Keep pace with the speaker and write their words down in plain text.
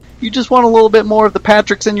You just want a little bit more of the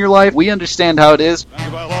Patricks in your life. We understand how it is.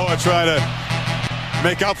 Tagovailoa trying to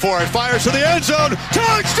make up for it. Fires to the end zone.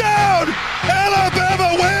 Touchdown!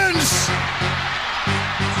 Alabama wins!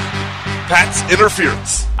 Pat's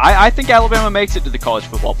interference. I think Alabama makes it to the college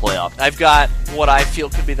football playoff. I've got what I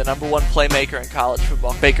feel could be the number one playmaker in college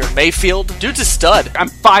football. Baker Mayfield. Dude's a stud. I'm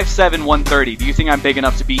 5'7", 130. Do you think I'm big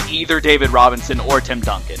enough to be either David Robinson or Tim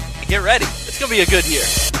Duncan? Get ready. It's going to be a good year.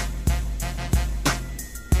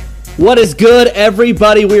 What is good,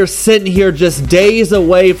 everybody? We are sitting here just days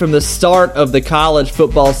away from the start of the college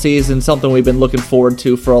football season, something we've been looking forward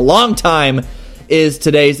to for a long time is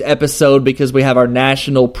today's episode because we have our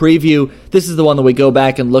national preview. This is the one that we go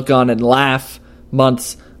back and look on and laugh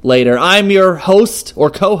months later. I'm your host, or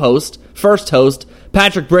co-host, first host,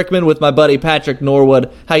 Patrick Brickman with my buddy Patrick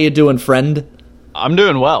Norwood. How you doing, friend? I'm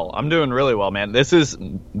doing well. I'm doing really well, man. This is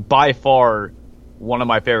by far one of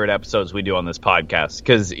my favorite episodes we do on this podcast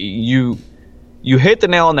because you hit the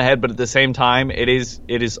nail on the head, but at the same time, it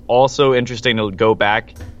is also interesting to go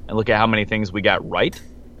back and look at how many things we got right.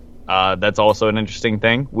 That's also an interesting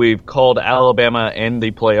thing. We've called Alabama in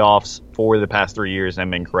the playoffs for the past 3 years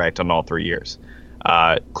and been correct on all 3 years.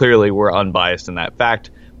 Clearly, we're unbiased in that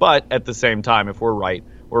fact, but at the same time, if we're right,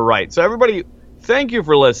 we're right. So everybody, thank you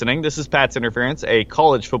for listening. This is Pat's Interference, a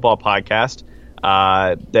college football podcast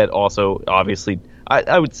that also obviously,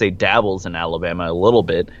 I would say, dabbles in Alabama a little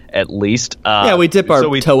bit, at least. Yeah, we dip our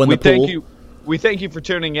toe in the pool. We thank you for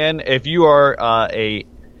tuning in. If you are a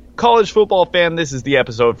college football fan, this is the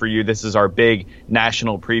episode for you. This is our big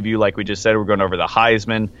national preview. Like we just said, we're going over the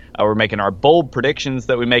Heisman. We're making our bold predictions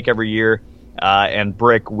that we make every year. And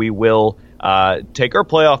Brick, we will take our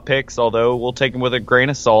playoff picks, although we'll take them with a grain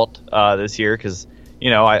of salt this year because,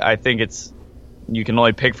 I think you can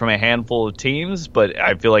only pick from a handful of teams, but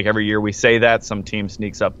I feel like every year we say that, some team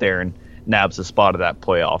sneaks up there and nabs a spot of that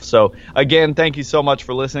playoff. So, again, thank you so much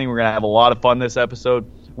for listening. We're going to have a lot of fun this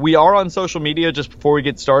episode. We are on social media just before we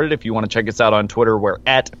get started. If you want to check us out on Twitter, we're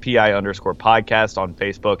at PI_podcast, on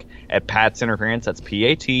Facebook at Pat's Interference. That's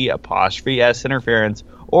PAT_S Interference.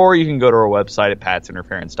 Or you can go to our website at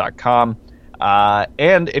patsinterference.com.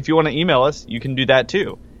 And if you want to email us, you can do that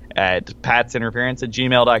too at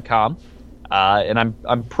patsinterference@gmail.com. And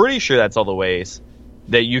I'm pretty sure that's all the ways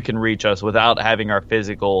that you can reach us without having our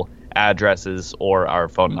physical addresses or our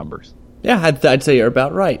phone numbers. Yeah, I'd say you're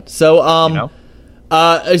about right. So,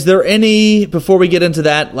 is there any, before we get into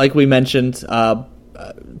that, like we mentioned,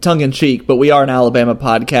 tongue-in-cheek, but we are an Alabama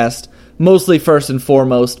podcast, mostly first and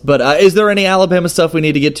foremost, but is there any Alabama stuff we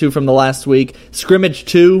need to get to from the last week? Scrimmage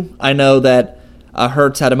 2, I know that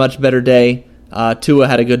Hurts had a much better day. Tua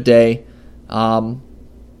had a good day.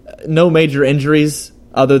 No major injuries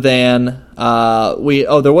other than,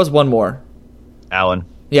 there was one more. Allen.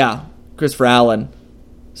 Yeah, Christopher Allen.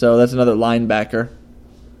 So that's another linebacker.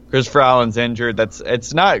 Christopher Allen's injured.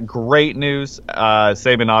 It's not great news.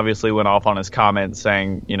 Saban obviously went off on his comments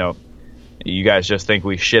saying, you guys just think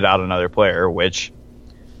we shit out another player, which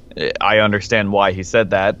I understand why he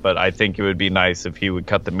said that, but I think it would be nice if he would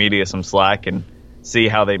cut the media some slack and see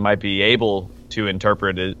how they might be able to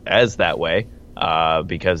interpret it as that way,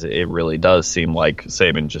 because it really does seem like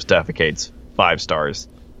Saban just defecates 5 stars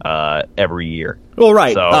every year. Well,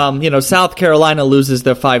 right. So, South Carolina loses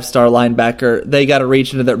their 5-star linebacker. They got to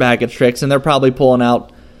reach into their bag of tricks, and they're probably pulling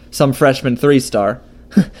out some freshman 3-star.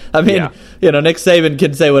 I mean, Nick Saban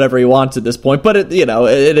can say whatever he wants at this point, but it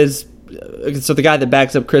is. So the guy that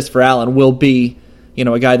backs up Christopher Allen will be,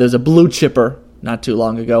 a guy that was a blue chipper not too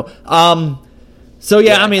long ago. The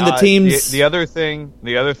teams. The other thing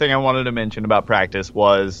I wanted to mention about practice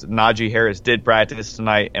was Najee Harris did practice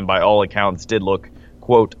tonight, and by all accounts did look,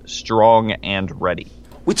 quote, strong and ready.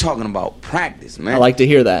 We're talking about practice, man. I like to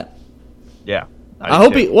hear that. Yeah, I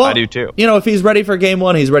do too. If he's ready for game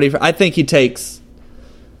 1, he's ready for. I think he takes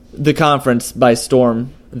the conference by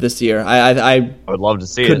storm this year. I would love to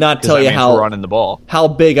see it. Could not tell you how running the ball. How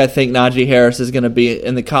big I think Najee Harris is going to be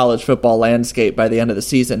in the college football landscape by the end of the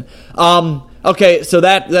season. Okay, so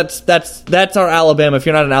that's our Alabama. If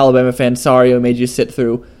you're not an Alabama fan, sorry I made you sit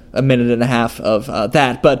through a minute and a half of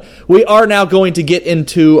that. But we are now going to get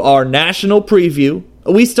into our national preview.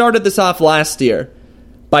 We started this off last year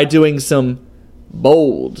by doing some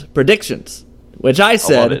bold predictions, which I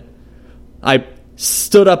said, I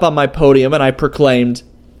stood up on my podium and I proclaimed,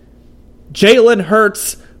 Jalen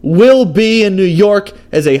Hurts will be in New York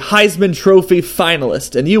as a Heisman Trophy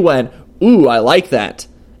finalist. And you went, ooh, I like that.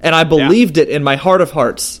 And I believed it in my heart of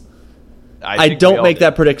hearts. I don't make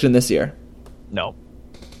that prediction this year. No.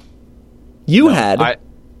 You had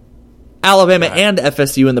Alabama and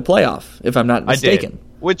FSU in the playoff, if I'm not mistaken. I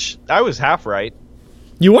did, which I was half right.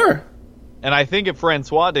 You were. And I think if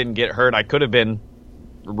Francois didn't get hurt, I could have been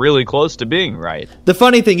really close to being right. The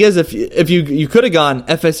funny thing is, if you could have gone,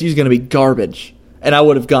 FSU's going to be garbage, and I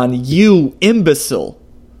would have gone, you imbecile.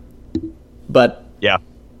 But yeah,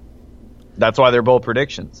 that's why they're bold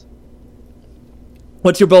predictions.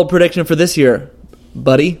 What's your bold prediction for this year,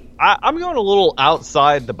 buddy? I'm going a little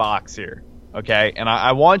outside the box here, okay? And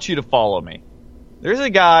I want you to follow me. There's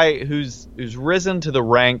a guy who's risen to the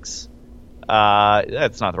ranks.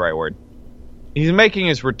 That's not the right word. He's making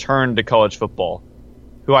his return to college football,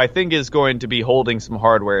 who I think is going to be holding some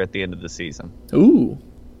hardware at the end of the season. Ooh.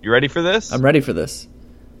 You ready for this? I'm ready for this.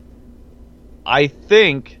 I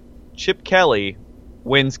think Chip Kelly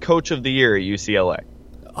wins Coach of the Year at UCLA.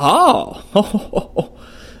 Oh.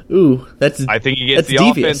 Ooh, that's I think he gets the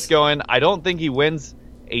devious offense going. I don't think he wins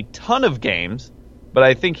a ton of games, but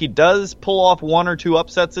I think he does pull off one or two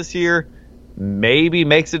upsets this year, maybe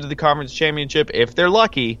makes it to the conference championship if they're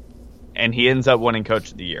lucky, and he ends up winning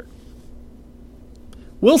Coach of the Year.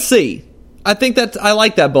 We'll see. I think I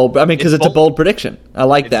like that bold. I mean, because it's a bold prediction. I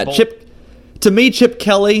like that. Bold. To me, Chip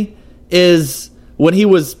Kelly is, when he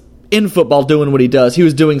was in football doing what he does, he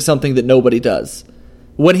was doing something that nobody does.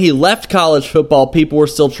 When he left college football, people were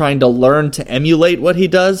still trying to learn to emulate what he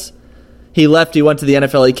does. He left, he went to the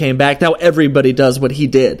NFL, he came back. Now everybody does what he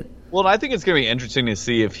did. Well, I think it's going to be interesting to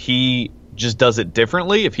see if he just does it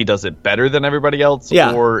differently, if he does it better than everybody else,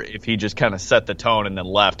 or if he just kind of set the tone and then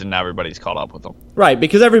left and now everybody's caught up with him. Right,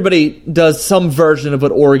 because everybody does some version of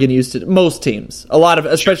what Oregon used to do. Most teams. A lot of,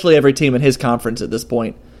 especially every team in his conference at this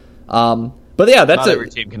point. But yeah, that's not every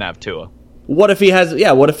team can have Tua. What if he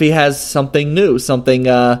has something new, something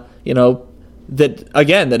that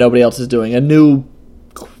nobody else is doing, a new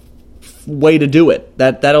way to do it.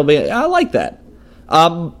 That'll be, I like that.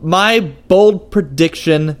 My bold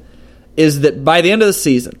prediction is that by the end of the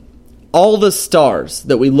season, all the stars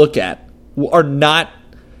that we look at are not,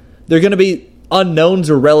 they're going to be unknowns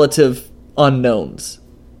or relative unknowns.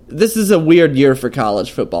 This is a weird year for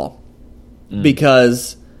college football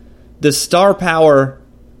because the star power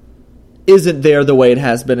isn't there the way it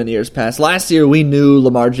has been in years past. Last year, we knew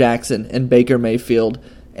Lamar Jackson and Baker Mayfield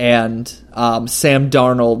and Sam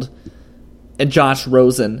Darnold and Josh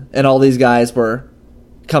Rosen and all these guys were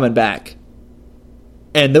coming back.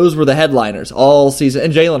 And those were the headliners all season.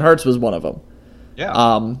 And Jalen Hurts was one of them.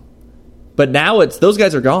 Yeah. But now those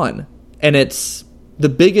guys are gone. And it's the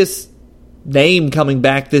biggest name coming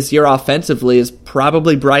back this year offensively is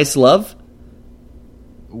probably Bryce Love.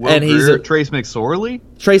 And he's Trace McSorley?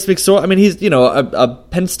 Trace McSorley. I mean, he's a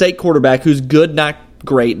Penn State quarterback who's good, not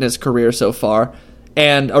great in his career so far,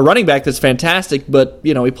 and a running back that's fantastic. But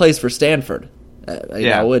he plays for Stanford. But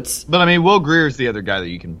I mean, Will Greer's the other guy that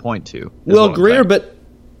you can point to. Will Greer, but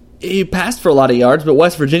he passed for a lot of yards. But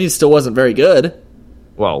West Virginia still wasn't very good.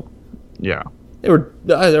 Well, yeah, they were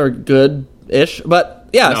good-ish, but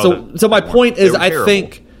yeah. No, so my point is, I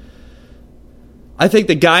think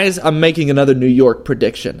the guys, I'm making another New York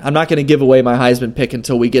prediction. I'm not going to give away my Heisman pick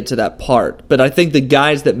until we get to that part. But I think the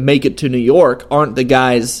guys that make it to New York aren't the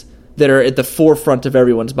guys that are at the forefront of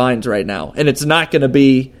everyone's minds right now. And it's not going to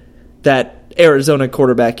be that Arizona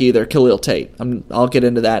quarterback either, Khalil Tate. I'll get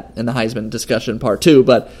into that in the Heisman discussion part two.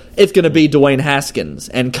 But it's going to be Dwayne Haskins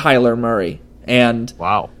and Kyler Murray. And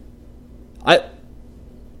wow. I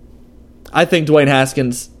think Dwayne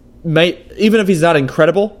Haskins, even if he's not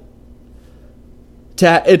incredible,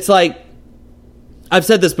 it's like, I've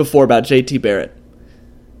said this before about J.T. Barrett.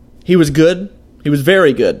 He was good. He was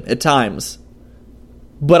very good at times.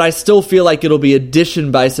 But I still feel like it'll be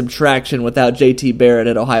addition by subtraction without J.T. Barrett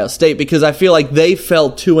at Ohio State because I feel like they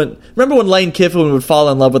fell remember when Lane Kiffin would fall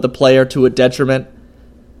in love with a player to a detriment?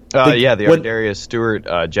 The Ardarius Stewart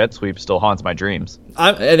jet sweep still haunts my dreams.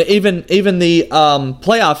 And even the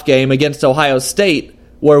playoff game against Ohio State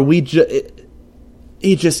where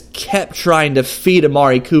he just kept trying to feed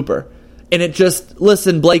Amari Cooper. And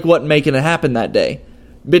Blake wasn't making it happen that day.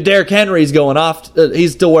 But Derrick Henry's going off.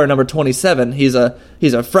 He's still wearing number 27. He's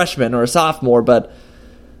a freshman or a sophomore, but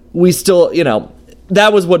we still,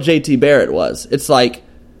 that was what JT Barrett was. It's like,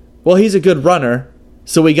 well, he's a good runner,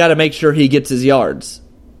 so we got to make sure he gets his yards.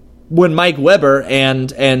 When Mike Weber and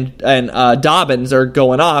Dobbins are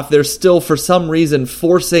going off, they're still, for some reason,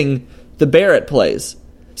 forcing the Barrett plays.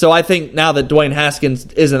 So I think now that Dwayne Haskins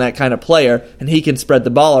isn't that kind of player and he can spread the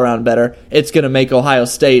ball around better, it's going to make Ohio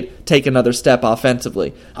State take another step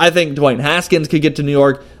offensively. I think Dwayne Haskins could get to New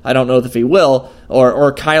York. I don't know if he will.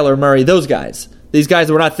 Or Kyler Murray, those guys. These guys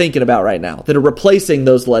that we're not thinking about right now that are replacing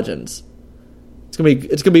those legends. It's gonna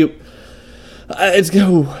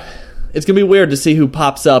be weird to see who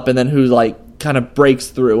pops up and then who kind of breaks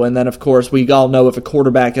through. And then, of course, we all know if a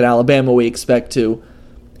quarterback at Alabama we expect to.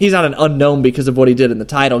 He's not an unknown because of what he did in the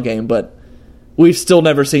title game, but we've still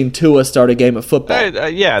never seen Tua start a game of football.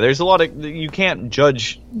 Yeah, there's a lot of... You can't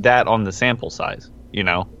judge that on the sample size, you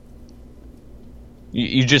know?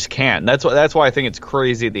 You just can't. That's why I think it's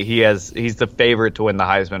crazy that he's the favorite to win the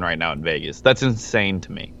Heisman right now in Vegas. That's insane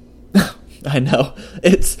to me. I know.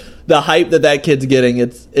 It's the hype that kid's getting.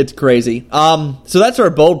 It's crazy. So that's our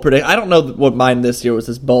bold prediction. I don't know what mine this year was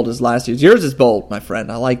as bold as last year's. Yours is bold, my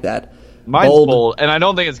friend. I like that. Mine's bold, and I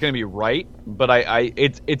don't think it's going to be right, but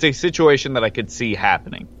it's a situation that I could see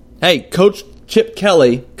happening. Hey, Coach Chip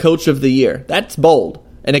Kelly, Coach of the Year. That's bold.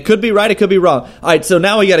 And it could be right, it could be wrong. All right, so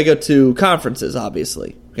now we got to go to conferences,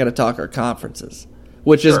 obviously. We got to talk our conferences,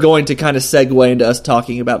 which is going to kind of segue into us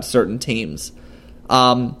talking about certain teams.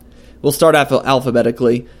 We'll start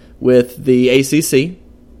alphabetically with the ACC.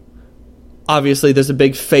 Obviously, there's a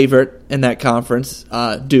big favorite in that conference,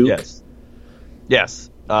 Duke. Yes.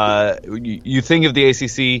 You think of the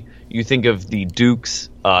ACC, you think of the Dukes,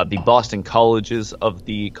 the Boston Colleges of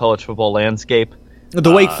the college football landscape.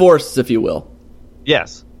 The Wake Forests, if you will.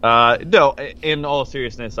 Yes. No, in all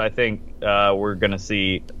seriousness, I think we're going to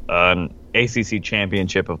see an ACC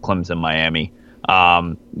championship of Clemson-Miami.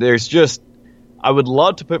 I would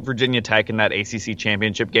love to put Virginia Tech in that ACC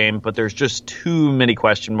championship game, but there's just too many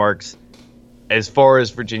question marks as far as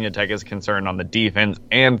Virginia Tech is concerned on the defense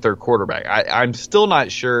and their quarterback. I'm still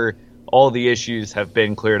not sure all the issues have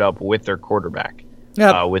been cleared up with their quarterback,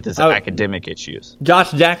 with his academic issues.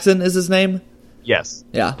 Josh Jackson is his name? Yes.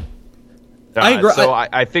 Yeah. I agree. So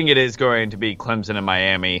I think it is going to be Clemson and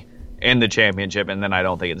Miami in the championship, and then I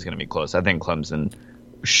don't think it's going to be close. I think Clemson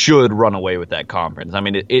should run away with that conference. I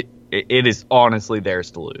mean, it is honestly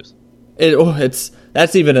theirs to lose.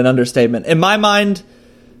 That's even an understatement. In my mind,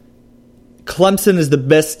 Clemson is the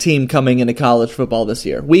best team coming into college football this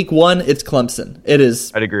year. Week 1, it's Clemson. It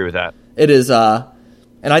is. I'd agree with that. It is, and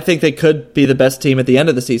I think they could be the best team at the end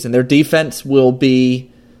of the season. Their defense will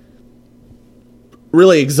be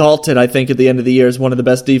really exalted, I think, at the end of the year as one of the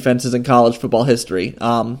best defenses in college football history. With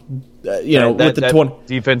the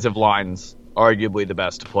defensive lines, arguably the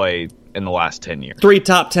best to play in the last 10 years. 3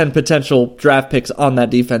 top 10 potential draft picks on that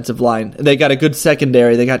defensive line. They got a good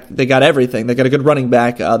secondary. They got everything. They got a good running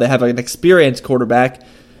back. They have an experienced quarterback.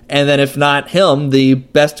 And then if not him, the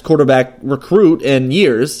best quarterback recruit in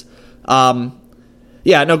years. So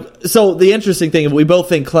the interesting thing, we both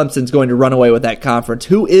think Clemson's going to run away with that conference.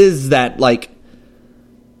 Who is that,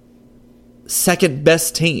 second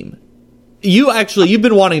best team? You've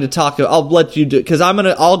been wanting to talk. I'll let you do it because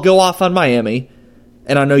I'll go off on Miami.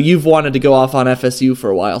 And I know you've wanted to go off on FSU for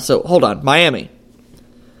a while. So, hold on. Miami.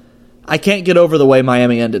 I can't get over the way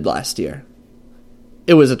Miami ended last year.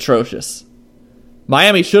 It was atrocious.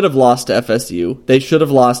 Miami should have lost to FSU. They should have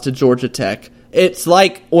lost to Georgia Tech. It's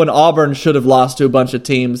like when Auburn should have lost to a bunch of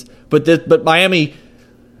teams. But Miami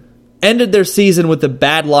ended their season with a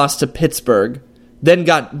bad loss to Pittsburgh, then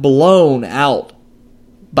got blown out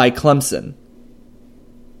by Clemson.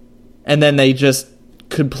 And then they just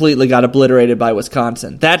completely got obliterated by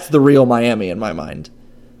Wisconsin. That's the real Miami in my mind,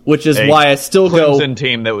 which is why I still go. Clemson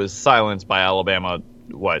team that was silenced by Alabama,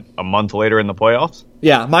 a month later in the playoffs?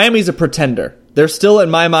 Yeah, Miami's a pretender. They're still, in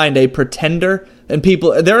my mind, a pretender, and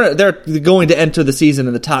they're going to enter the season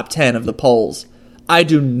in the top 10 of the polls. I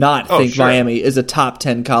do not think Miami is a top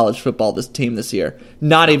 10 college football team this year,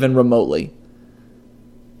 not even remotely.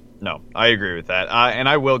 No, I agree with that, and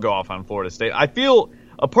I will go off on Florida State. I feel.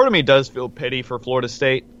 A part of me does feel pity for Florida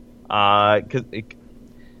State because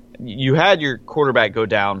you had your quarterback go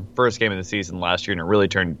down first game of the season last year, and it really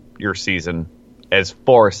turned your season as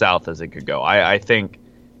far south as it could go. I think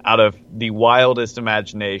out of the wildest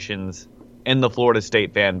imaginations in the Florida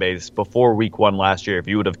State fan base before week 1 last year, if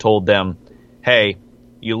you would have told them, hey,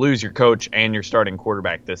 you lose your coach and your starting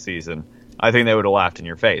quarterback this season, I think they would have laughed in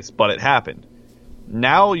your face. But it happened.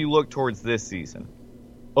 Now you look towards this season.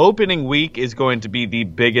 Opening week is going to be the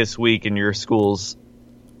biggest week in your school's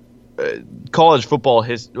college football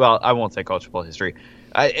history. Well, I won't say college football history.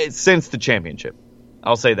 Since the championship.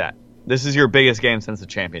 I'll say that. This is your biggest game since the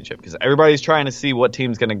championship because everybody's trying to see what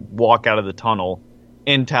team's going to walk out of the tunnel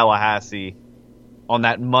in Tallahassee on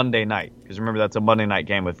that Monday night. Because remember, that's a Monday night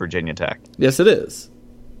game with Virginia Tech. Yes, it is.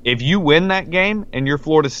 If you win that game and you're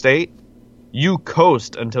Florida State, you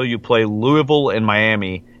coast until you play Louisville and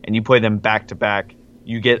Miami, and you play them back-to-back.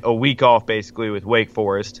 You get a week off, basically, with Wake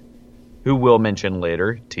Forest, who we'll mention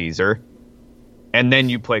later, teaser. And then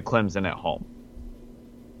you play Clemson at home.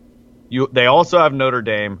 They also have Notre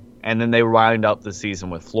Dame, and then they wind up the season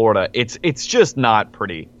with Florida. It's just not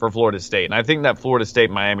pretty for Florida State. And I think that Florida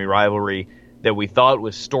State-Miami rivalry that we thought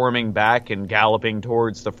was storming back and galloping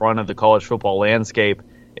towards the front of the college football landscape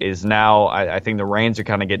is now, I think the reins are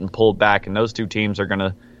kind of getting pulled back, and those two teams are going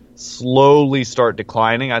to slowly start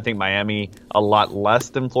declining. I think Miami a lot less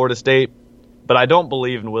than Florida State, but I don't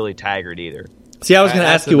believe in Willie Taggart either. See, I was going to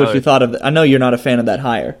ask you what you thought of I know you're not a fan of that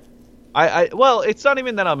hire. Well, it's not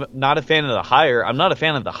even that I'm not a fan of the hire. I'm not a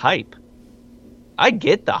fan of the hype. I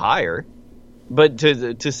get the hire, but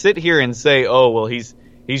to sit here and say, oh, well, he's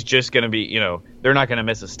just going to be, they're not going to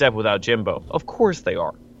miss a step without Jimbo. Of course they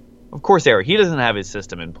are. Of course they are. He doesn't have his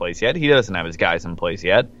system in place yet. He doesn't have his guys in place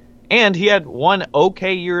yet. And he had one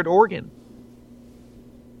okay year at Oregon.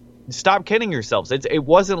 Stop kidding yourselves. It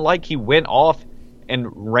wasn't like he went off and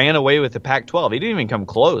ran away with the Pac-12. He didn't even come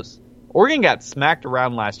close. Oregon got smacked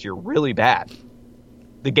around last year really bad.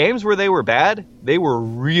 The games where they were bad, they were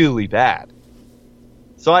really bad.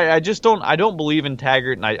 So I don't believe in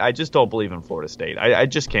Taggart, and I just don't believe in Florida State. I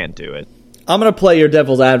just can't do it. I'm going to play your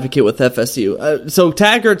devil's advocate with FSU. So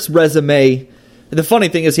Taggart's resume, the funny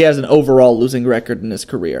thing is he has an overall losing record in his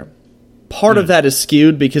career. Part of that is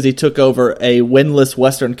skewed because he took over a winless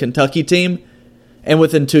Western Kentucky team, and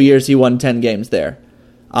within 2 years he won 10 games there.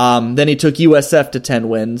 Then he took USF to 10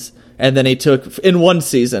 wins, and then he took, in one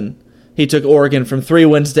season, he took Oregon from 3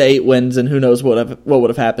 wins to 8 wins, and who knows what would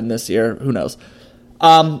have happened this year. Who knows?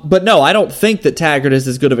 But no, I don't think that Taggart is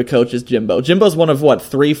as good of a coach as Jimbo. Jimbo's one of,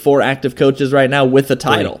 3-4 active coaches right now with a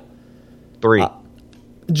title. 3.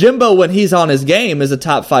 Jimbo, when he's on his game, is a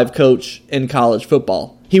top 5 coach in college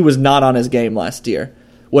football. He was not on his game last year.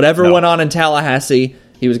 Whatever went on in Tallahassee,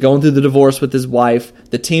 he was going through the divorce with his wife.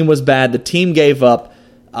 The team was bad. The team gave up.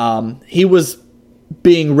 He was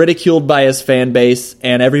being ridiculed by his fan base,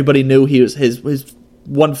 and everybody knew he was his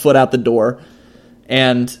 1 foot out the door.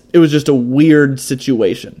 And it was just a weird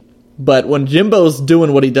situation. But when Jimbo's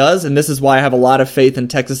doing what he does, and this is why I have a lot of faith in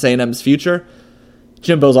Texas A&M's future,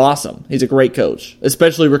 Jimbo's awesome. He's a great coach,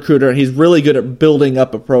 especially recruiter, and he's really good at building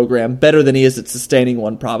up a program, better than he is at sustaining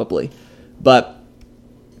one probably. But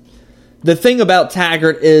the thing about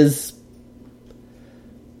Taggart is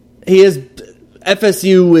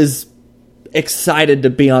FSU is excited to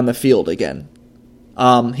be on the field again.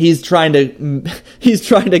 He's trying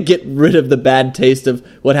to get rid of the bad taste of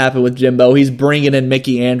what happened with Jimbo. He's bringing in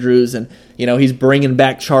Mickey Andrews, and he's bringing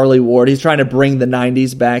back Charlie Ward. He's trying to bring the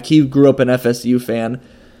 90s back. He grew up an FSU fan.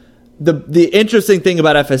 The interesting thing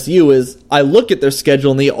about FSU is I look at their schedule,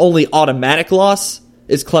 and the only automatic loss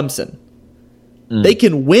is Clemson. They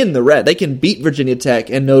can win they can beat Virginia Tech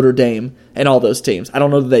and Notre Dame and all those teams. I don't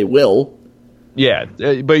know that they will. Yeah,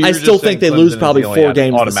 but I still think they lose probably 4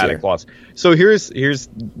 games automatic this year. loss. So here's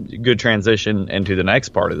good transition into the next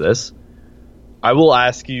part of this. I will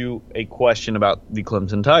ask you a question about the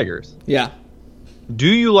Clemson Tigers. Yeah. Do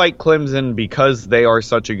you like Clemson because they are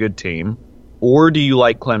such a good team, or do you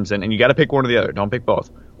like Clemson, and you got to pick one or the other, don't pick both,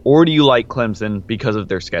 or do you like Clemson because of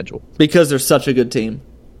their schedule? Because they're such a good team.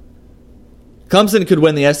 Clemson could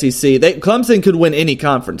win the SEC. Clemson could win any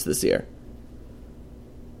conference this year.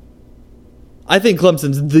 I think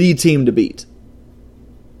Clemson's the team to beat.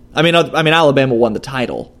 I mean, Alabama won the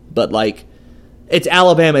title, but it's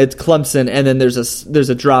Alabama, it's Clemson, and then there's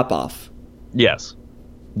a drop off. Yes,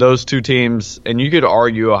 those two teams, and you could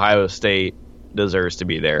argue Ohio State deserves to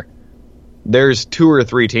be there. There's 2 or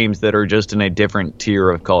 3 teams that are just in a different tier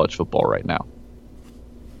of college football right now.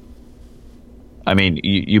 I mean,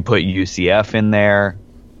 you put UCF in there.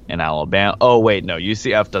 In Alabama. Oh, wait, no.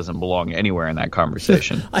 UCF doesn't belong anywhere in that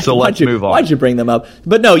conversation. So let's move on. Why'd you bring them up?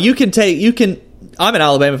 But no, I'm an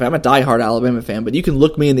Alabama fan. I'm a diehard Alabama fan, but you can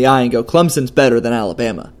look me in the eye and go, Clemson's better than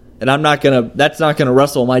Alabama. And that's not going to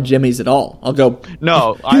rustle my jimmies at all. I'll go,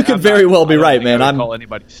 no. You could very well be right, man. I don't call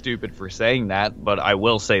anybody stupid for saying that, but I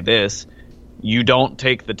will say this. You don't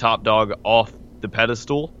take the top dog off the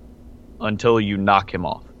pedestal until you knock him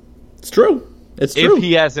off. It's true. It's true. If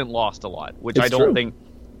he hasn't lost a lot, which I don't think.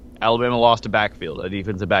 Alabama lost a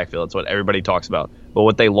defensive backfield. That's what everybody talks about. But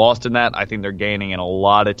what they lost in that, I think they're gaining in a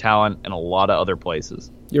lot of talent in a lot of other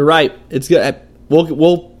places. You're right. It's good.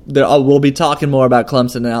 We'll be talking more about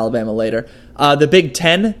Clemson and Alabama later. The Big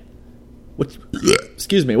Ten.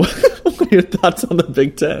 Excuse me. What are your thoughts on the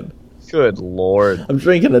Big Ten? Good Lord. I'm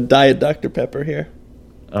drinking a Diet Dr. Pepper here.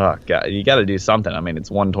 Oh, God. You got to do something. I mean,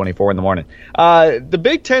 it's 1:24 in the morning. The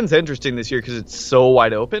Big Ten's interesting this year because it's so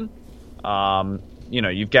wide open.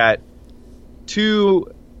 You've got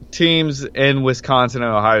 2 teams in Wisconsin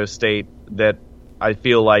and Ohio State that I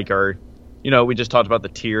feel like are, we just talked about the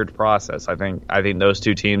tiered process. I think those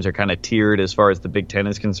 2 teams are kind of tiered as far as the Big Ten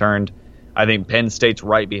is concerned. I think Penn State's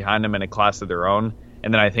right behind them in a class of their own.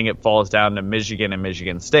 And then I think it falls down to Michigan and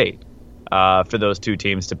Michigan State. for those two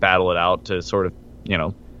teams to battle it out to sort of,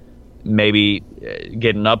 maybe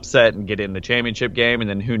get an upset and get in the championship game, and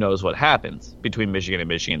then who knows what happens between Michigan and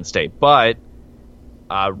Michigan State. But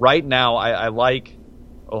right now, I like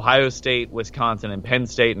Ohio State, Wisconsin, and Penn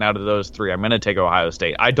State, and out of those three, I'm going to take Ohio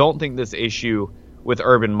State. I don't think this issue with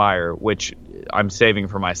Urban Meyer, which I'm saving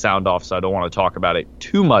for my sound off, so I don't want to talk about it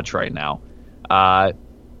too much right now. I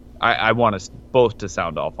want us both to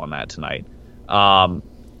sound off on that tonight.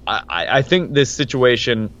 I think this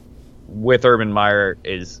situation with Urban Meyer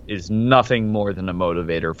is nothing more than a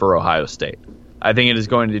motivator for Ohio State. I think it is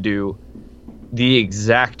going to do the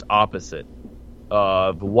exact opposite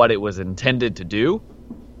of what it was intended to do.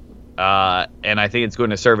 And I think it's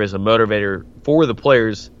going to serve as a motivator for the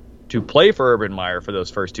players to play for Urban Meyer for those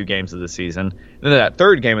first two games of the season. And then that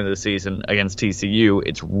third game of the season against TCU,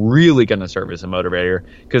 it's really going to serve as a motivator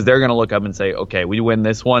because they're going to look up and say, okay, we win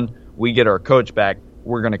this one, we get our coach back,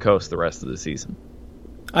 we're going to coast the rest of the season.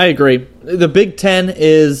 I agree. The Big Ten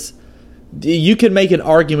is, you can make an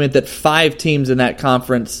argument that 5 teams in that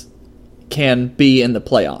conference can be in the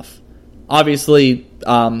playoff. Obviously,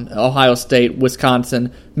 Ohio State,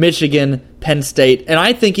 Wisconsin, Michigan, Penn State, and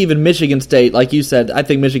I think even Michigan State, like you said, I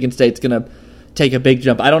think Michigan State's going to take a big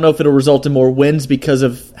jump. I don't know if it'll result in more wins because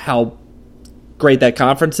of how great that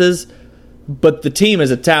conference is, but the team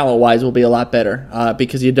as a talent-wise will be a lot better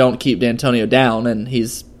because you don't keep D'Antonio down, and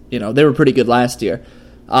they were pretty good last year.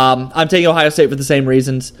 I'm taking Ohio State for the same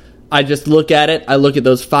reasons. I just look at it. I look at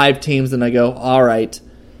those 5 teams, and I go, all right,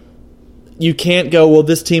 you can't go, well,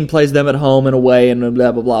 this team plays them at home and away and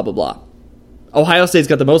blah, blah, blah, blah, blah. Ohio State's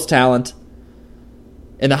got the most talent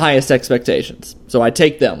and the highest expectations. So I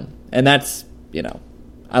take them. And that's,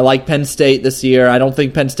 I like Penn State this year. I don't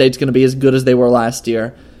think Penn State's going to be as good as they were last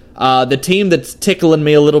year. The team that's tickling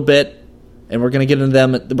me a little bit, and we're going to get into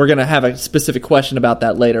them, we're going to have a specific question about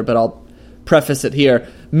that later, but I'll preface it here.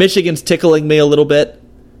 Michigan's tickling me a little bit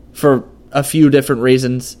for a few different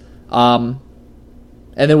reasons.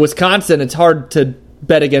 And then Wisconsin, it's hard to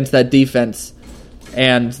bet against that defense.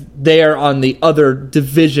 And they're on the other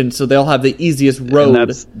division, so they'll have the easiest road. And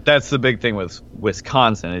that's the big thing with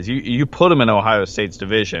Wisconsin is you put them in Ohio State's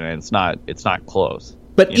division, and it's not close.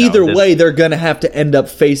 But either way, they're going to have to end up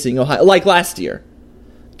facing Ohio, like last year.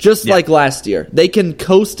 Like last year. They can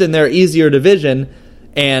coast in their easier division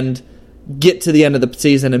and get to the end of the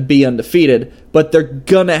season and be undefeated, but they're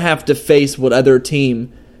going to have to face what other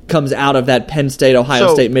team comes out of that Penn State,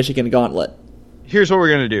 Ohio State, Michigan gauntlet. Here's what we're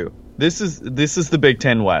going to do. This is the Big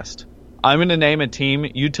Ten West. I'm going to name a team.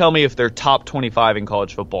 You tell me if they're top 25 in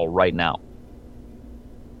college football right now.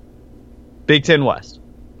 Big Ten West.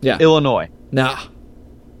 Yeah. Illinois. Nah.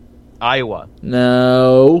 Iowa.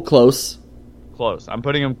 No. Close. Close. I'm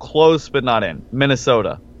putting them close but not in.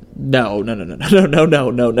 Minnesota. No.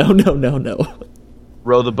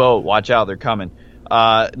 Row the boat. Watch out. They're coming.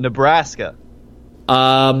 Nebraska.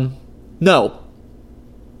 No.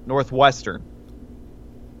 Northwestern.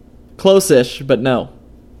 Close-ish, but no.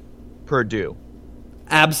 Purdue.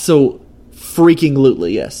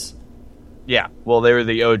 Freaking-lutely, yes. Yeah, well, they were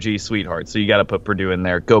the OG sweethearts, so you got to put Purdue in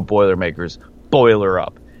there. Go Boilermakers. Boiler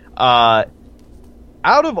up.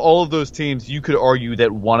 Out of all of those teams, you could argue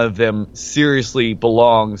that one of them seriously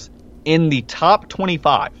belongs in the top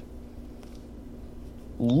 25.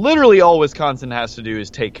 Literally all Wisconsin has to do is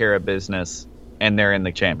take care of business, and they're in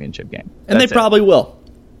the championship game. And they probably will.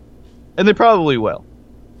 And they probably will.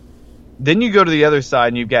 Then you go to the other side,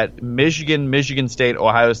 and you've got Michigan, Michigan State,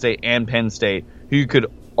 Ohio State, and Penn State, who you could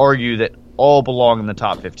argue that all belong in the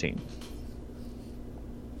top 15.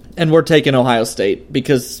 And we're taking Ohio State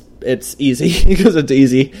because it's easy. Because it's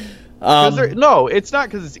easy. No, it's not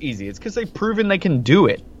because it's easy. It's because they've proven they can do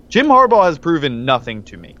it. Jim Harbaugh has proven nothing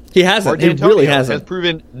to me. He hasn't. He really hasn't. Has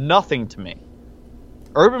proven nothing to me.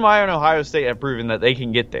 Urban Meyer and Ohio State have proven that they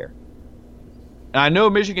can get there. And I know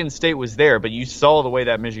Michigan State was there, but you saw the way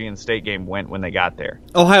that Michigan State game went when they got there.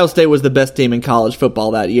 Ohio State was the best team in college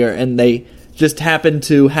football that year, and they just happened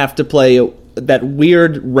to have to play that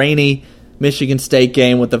weird, rainy Michigan State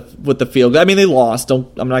game with the field. I mean, they lost.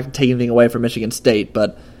 I'm not taking anything away from Michigan State,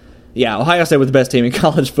 but yeah, Ohio State was the best team in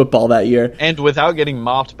college football that year. And without getting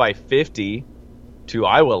mopped by 50 to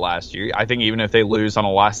Iowa last year, I think even if they lose on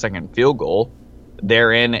a last-second field goal,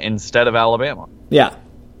 they're in instead of Alabama. Yeah.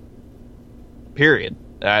 Period.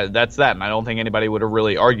 That's that, and I don't think anybody would have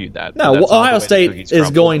really argued that. No, well, Ohio State is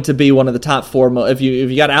going to be one of the top four. If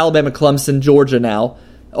you got Alabama, Clemson, Georgia now,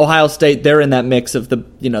 Ohio State, they're in that mix of the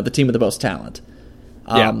team with the most talent.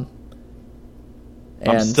 Yeah.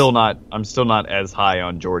 I'm still not as high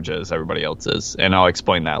on Georgia as everybody else is, and I'll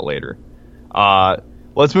explain that later.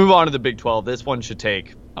 Let's move on to the Big 12. This one should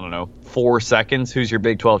take I don't know, 4 seconds, who's your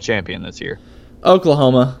Big 12 champion this year?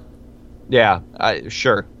 Oklahoma. Yeah,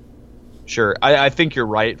 sure. I think you're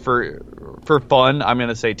right. For fun, I'm going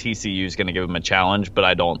to say TCU is going to give them a challenge, but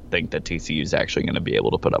I don't think that TCU is actually going to be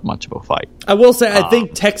able to put up much of a fight. I will say I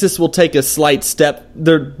think Texas will take a slight step.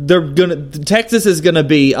 Texas is going to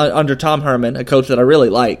be under Tom Herman, a coach that I really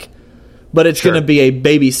like, but it's going to be a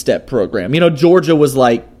baby step program. Georgia was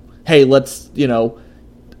like, hey, let's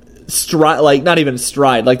stride, like not even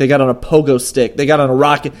stride, like they got on a pogo stick, they got on a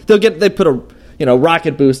rocket. They put a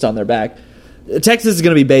rocket boost on their back. Texas is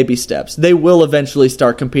going to be baby steps. They will eventually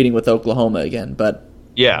start competing with Oklahoma again, but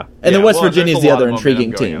then West Virginia is the other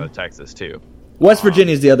intriguing team. Texas too. West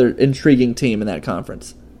Virginia is the other intriguing team in that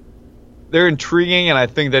conference. They're intriguing, and I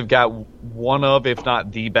think they've got one of, if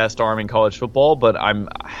not the best arm in college football. But I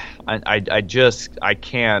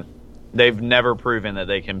can't. They've never proven that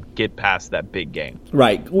they can get past that big game.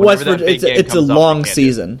 Right, West Virginia. It's a long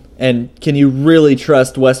season, and can you really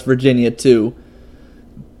trust West Virginia to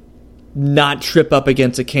not trip up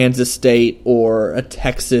against a Kansas State or a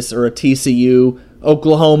Texas or a TCU?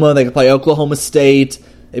 Oklahoma, they can play Oklahoma State.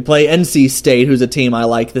 They play NC State, who's a team I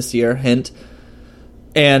like this year, hint.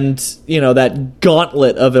 And, that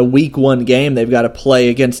gauntlet of a week 1 game they've got to play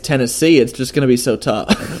against Tennessee, it's just going to be so tough.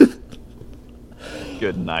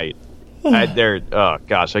 Good night. Oh,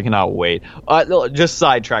 gosh, I cannot wait. Just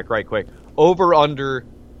sidetrack right quick. Over-under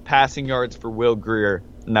passing yards for Will Grier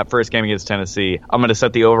in that first game against Tennessee. I'm going to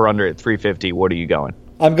set the over-under at 350. What are you going?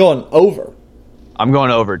 I'm going over. I'm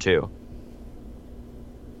going over, too.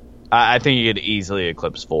 I think you could easily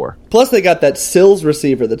eclipse 4. Plus, they got that Sills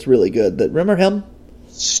receiver that's really good. Remember him?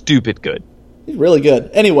 Stupid good. He's really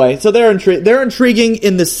good. Anyway, so they're intriguing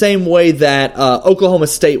in the same way that Oklahoma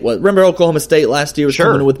State was. Remember Oklahoma State last year was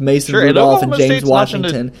coming in with Mason Rudolph and James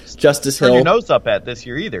Washington, Justice Hill. Turn your nose up at this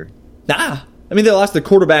year either. Nah. I mean, they lost their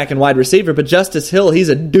quarterback and wide receiver, but Justice Hill, he's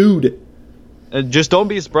a dude. Just don't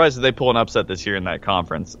be surprised if they pull an upset this year in that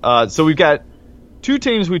conference. So we've got 2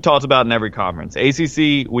 teams we talked about in every conference.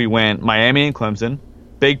 ACC, we went Miami and Clemson.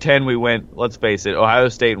 Big Ten, we went, let's face it, Ohio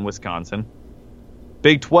State and Wisconsin.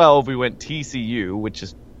 Big 12, we went TCU, which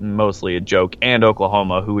is mostly a joke, and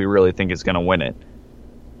Oklahoma, who we really think is going to win it.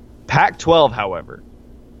 Pac-12, however.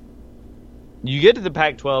 You get to the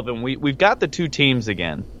Pac-12, and we've got the 2 teams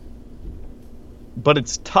again. But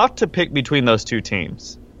it's tough to pick between those 2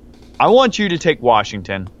 teams. I want you to take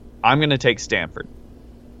Washington. I'm going to take Stanford.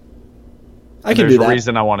 I can do that. There's a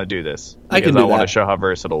reason I want to do this. I want to show how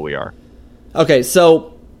versatile we are. Okay,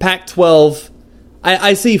 so Pac-12,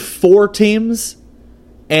 I see 4 teams,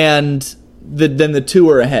 and then the 2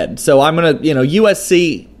 are ahead. So I'm going to,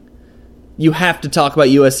 USC, you have to talk about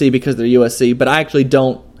USC because they're USC, but I actually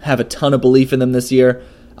don't have a ton of belief in them this year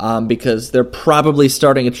because they're probably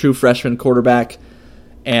starting a true freshman quarterback,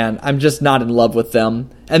 and I'm just not in love with them.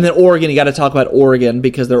 And then Oregon, you got to talk about Oregon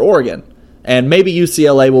because they're Oregon. And maybe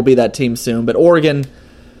UCLA will be that team soon, but Oregon,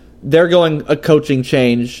 they're going a coaching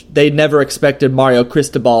change. They never expected Mario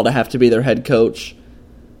Cristobal to have to be their head coach.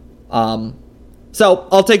 So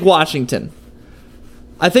I'll take Washington.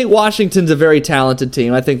 I think Washington's a very talented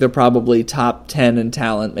team. I think they're probably top 10 in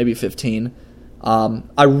talent, maybe 15.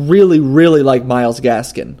 I really, really like Myles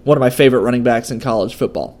Gaskin, one of my favorite running backs in college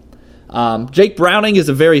football. Jake Browning is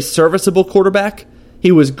a very serviceable quarterback.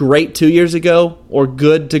 He was great 2 years ago, or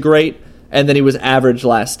good to great, and then he was average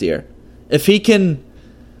last year. If he can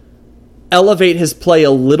elevate his play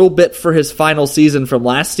a little bit for his final season from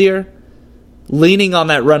last year, leaning on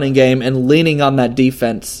that running game and leaning on that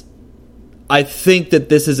defense, I think that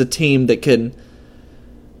this is a team that can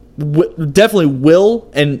definitely will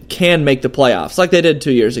and can make the playoffs like they did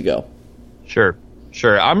 2 years ago. Sure.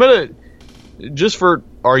 I'm going to, just for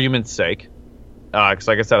argument's sake, because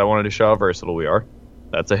like I said, I wanted to show how versatile we are.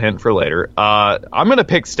 That's a hint for later. I'm going to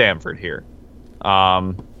pick Stanford here.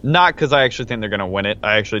 Not because I actually think they're going to win it.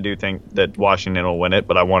 I actually do think that Washington will win it,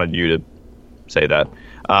 but I wanted you to say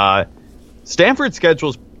that. Stanford's schedule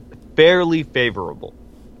is fairly favorable.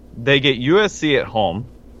 They get USC at home.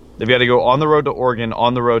 They've got to go on the road to Oregon,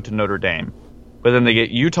 on the road to Notre Dame. But then they get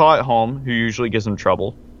Utah at home, who usually gives them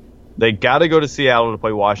trouble. They got to go to Seattle to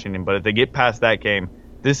play Washington, but if they get past that game,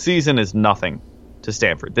 this season is nothing to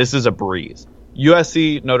Stanford. This is a breeze.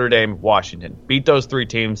 USC, Notre Dame, Washington. Beat those 3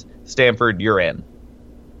 teams. Stanford, you're in.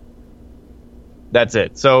 That's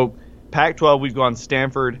it. So, Pac-12, we've gone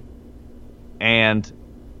Stanford and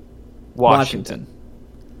Washington.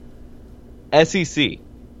 SEC.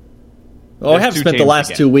 Well, I have spent the last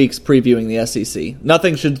again. 2 weeks previewing the SEC.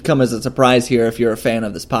 Nothing should come as a surprise here if you're a fan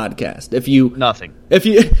of this podcast. Nothing.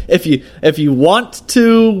 If you want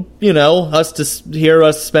to, us to hear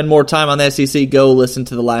us spend more time on the SEC, go listen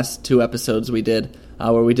to the last 2 episodes we did,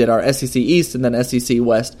 where we did our SEC East and then SEC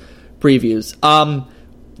West previews.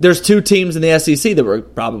 There's 2 teams in the SEC that we're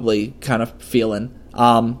probably kind of feeling.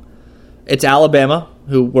 It's Alabama,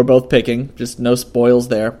 who we're both picking, just no spoils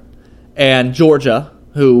there, and Georgia,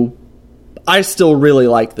 who I still really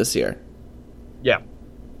like this year. Yeah,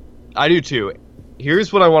 I do too.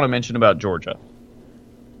 Here's what I want to mention about Georgia.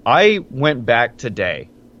 I went back today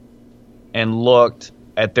and looked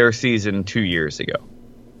at their season 2 years ago.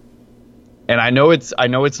 And I know it's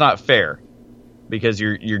not fair because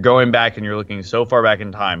you're going back and you're looking so far back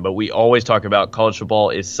in time, but we always talk about college football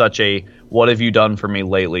is such a what have you done for me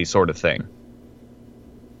lately sort of thing.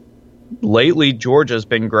 Lately, Georgia's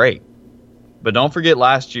been great. But don't forget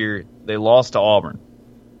last year, they lost to Auburn.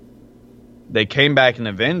 They came back and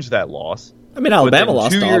avenged that loss. I mean, Alabama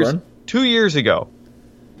lost to Auburn. 2 years ago,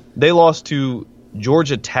 they lost to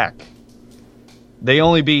Georgia Tech. They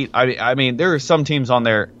only beat... I mean, there are some teams on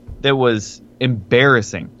there that was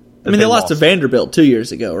embarrassing. I mean, they lost to Vanderbilt 2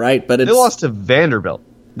 years ago, right? But they lost to Vanderbilt.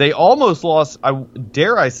 They almost lost... I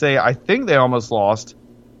think they almost lost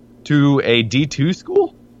to a D2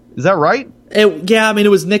 school? Is that right? It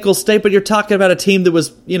was Nicholls State, but you're talking about a team that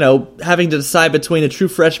was, having to decide between a true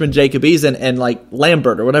freshman Jacob Eason and like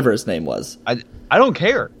Lambert or whatever his name was. I don't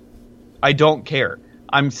care. I don't care.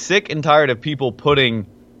 I'm sick and tired of people putting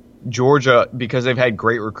Georgia because they've had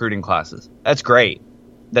great recruiting classes. That's great.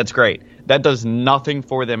 That does nothing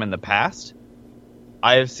for them in the past.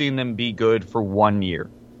 I have seen them be good for 1 year.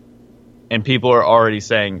 And people are already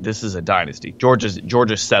saying this is a dynasty.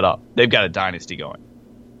 Georgia's set up. They've got a dynasty going.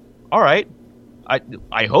 All right.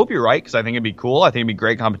 I hope you're right because I think it'd be cool. I think it'd be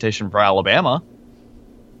great competition for Alabama.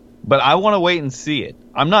 But I want to wait and see it.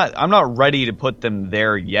 I'm not ready to put them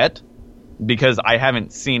there yet because I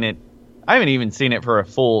haven't seen it. I haven't even seen it for a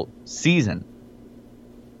full season.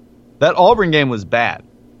 That Auburn game was bad,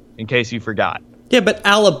 in case you forgot. Yeah, but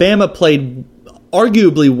Alabama played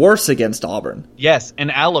arguably worse against Auburn. Yes,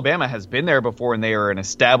 and Alabama has been there before, and they are an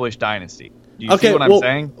established dynasty. Do you see what I'm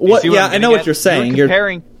saying? I know what you're saying.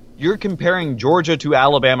 You're comparing Georgia to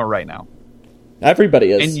Alabama right now.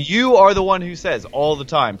 Everybody is. And you are the one who says all the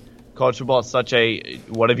time, college football is such a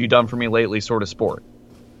what have you done for me lately sort of sport.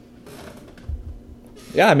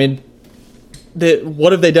 Yeah, I mean,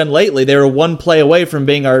 what have they done lately? They were 1 play away from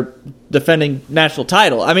being our defending national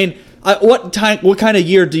title. I mean, what kind of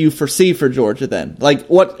year do you foresee for Georgia then? Like,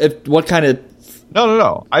 what kind of...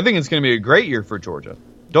 No. I think it's going to be a great year for Georgia.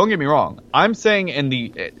 Don't get me wrong. I'm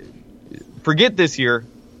saying forget this year,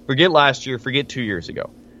 forget last year, forget 2 years ago.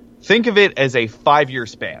 Think of it as a 5-year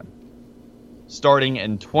span, starting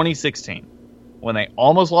in 2016, when they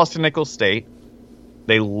almost lost to Nicholls State.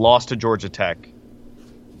 They lost to Georgia Tech.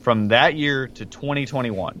 From that year to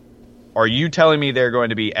 2021, are you telling me they're going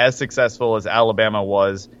to be as successful as Alabama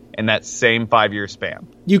was in that same 5-year span?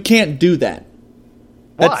 You can't do that.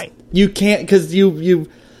 Why? You can't, because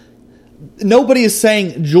nobody is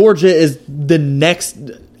saying Georgia is the next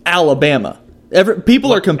Alabama.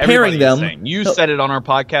 People are comparing them. You said it on our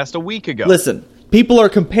podcast a week ago. Listen, people are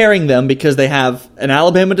comparing them because they have an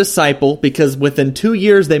Alabama disciple, because within 2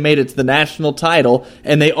 years they made it to the national title,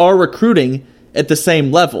 and they are recruiting at the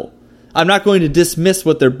same level. I'm not going to dismiss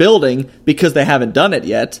what they're building because they haven't done it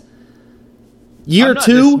yet. I'm not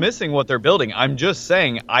dismissing what they're building. I'm just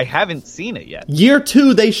saying I haven't seen it yet. Year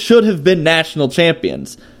 2, they should have been national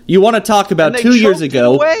champions. You want to talk about 2 years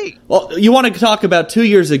ago? Well, you want to talk about 2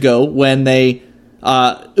 years ago when they,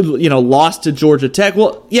 lost to Georgia Tech?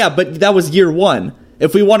 Well, yeah, but that was year 1.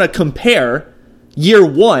 If we want to compare, year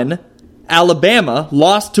 1, Alabama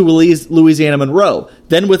lost to Louisiana Monroe.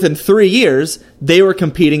 Then within 3 years, they were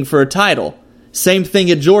competing for a title. Same thing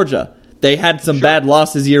at Georgia. They had some bad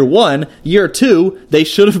losses year 1. Year 2, they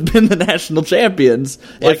should have been the national champions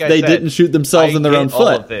if they didn't shoot themselves in their own foot.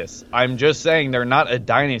 All of this. I'm just saying they're not a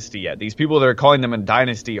dynasty yet. These people that are calling them a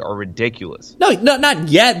dynasty are ridiculous. No, not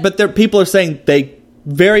yet, but people are saying they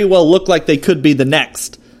very well look like they could be the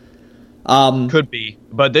next. Could be,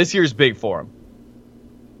 but this year's big for them.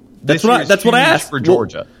 That's what I asked for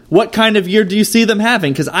Georgia. What kind of year do you see them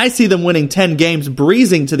having? Because I see them winning 10 games,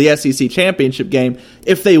 breezing to the SEC championship game.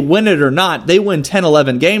 If they win it or not, they win 10,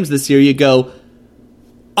 11 games this year. You go,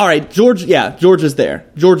 all right, Georgia's there.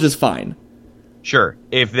 Georgia's fine. Sure.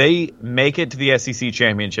 If they make it to the SEC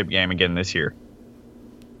championship game again this year,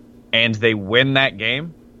 and they win that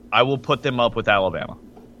game, I will put them up with Alabama.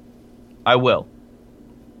 I will.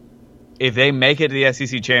 if they make it to the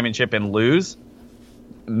SEC championship and lose,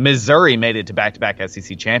 Missouri made it to back-to-back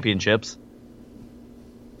SEC championships.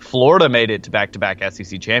 Florida made it to back-to-back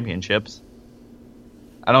SEC championships.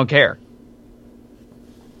 I don't care.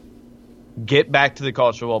 Get back to the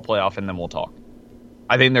college football playoff, and then we'll talk.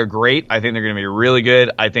 I think they're great. I think they're going to be really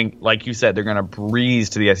good. I think, like you said, they're going to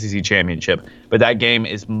breeze to the SEC championship. But that game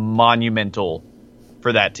is monumental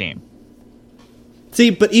for that team. See,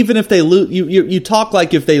 but even if they lose, you talk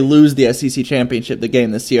like if they lose the SEC championship, the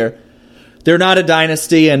game this year, they're not a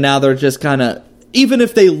dynasty, and now they're just kind of... Even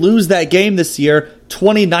if they lose that game this year,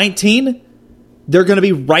 2019, they're going to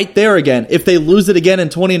be right there again. If they lose it again in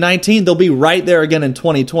 2019, they'll be right there again in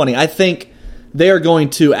 2020. I think they are going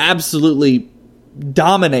to absolutely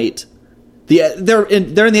dominate. They're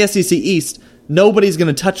in the SEC East. Nobody's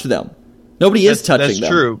going to touch them. Nobody is touching them. That's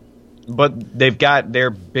true. But they've got their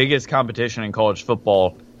biggest competition in college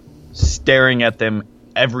football staring at them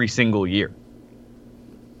every single year.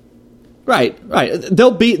 Right.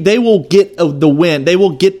 They will get the win. They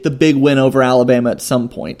will get the big win over Alabama at some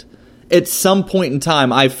point. At some point in time,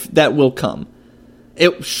 that will come.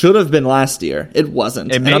 It should have been last year. It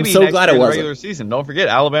wasn't. And I'm so glad it wasn't. Regular season. Don't forget,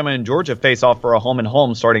 Alabama and Georgia face off for a home and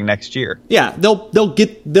home starting next year. Yeah, they'll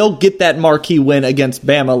get that marquee win against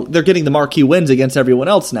Bama. They're getting the marquee wins against everyone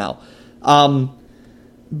else now.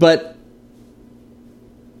 But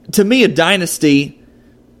to me, a dynasty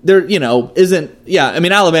there, isn't. Yeah, I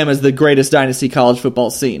mean, Alabama is the greatest dynasty college football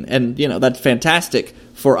scene, and that's fantastic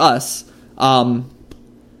for us.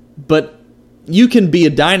 But you can be a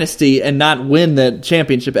dynasty and not win the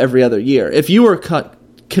championship every other year. If you were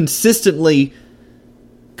consistently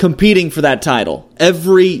competing for that title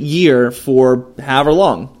every year for however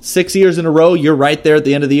long, 6 years in a row, you're right there at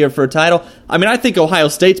the end of the year for a title. I mean, I think Ohio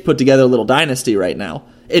State's put together a little dynasty right now.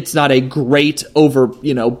 It's not a great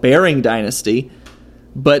bearing dynasty,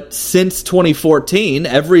 but since 2014,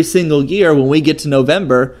 every single year when we get to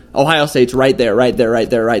November, Ohio State's right there.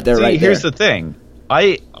 Here's the thing.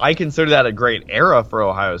 I consider that a great era for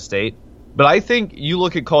Ohio State, but I think you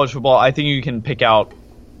look at college football, I think you can pick out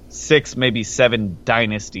 6, maybe 7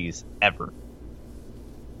 dynasties ever.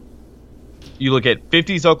 You look at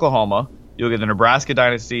 50s Oklahoma, you look at the Nebraska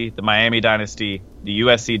dynasty, the Miami dynasty, the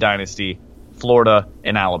USC dynasty, Florida,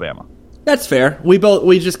 and Alabama. That's fair. We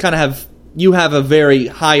just kind of have, you have a very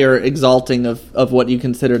higher exalting of what you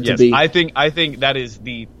consider to be. I think that is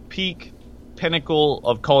the peak pinnacle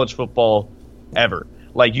of college football ever.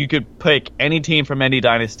 Like, you could pick any team from any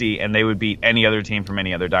dynasty and they would beat any other team from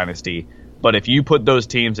any other dynasty. But if you put those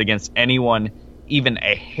teams against anyone even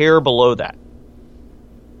a hair below that,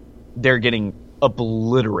 they're getting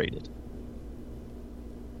obliterated.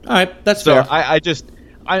 All right, that's fair.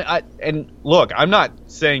 And look, I'm not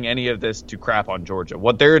saying any of this to crap on Georgia.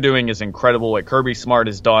 What they're doing is incredible. What Kirby Smart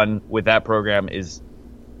has done with that program is,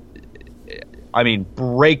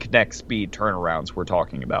 breakneck speed turnarounds we're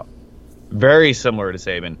talking about. Very similar to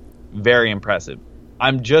Saban. Very impressive.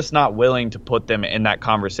 I'm just not willing to put them in that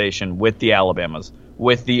conversation with the Alabamas,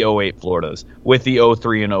 with the 08 Floridas, with the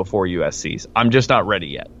 03 and 04 USCs. I'm just not ready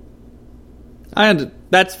yet.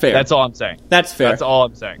 That's fair. That's all I'm saying. That's fair. That's all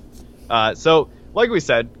I'm saying. So, like we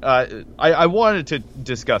said, I wanted to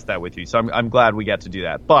discuss that with you, so I'm glad we got to do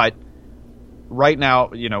that. But right now,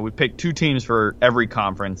 we picked 2 teams for every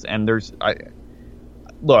conference, and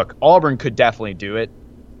look, Auburn could definitely do it,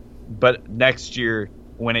 but next year,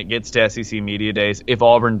 when it gets to SEC Media Days, if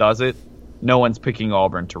Auburn does it, no one's picking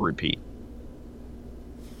Auburn to repeat.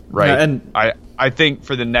 Right? And I think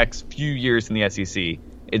for the next few years in the SEC,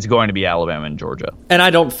 it's going to be Alabama and Georgia. And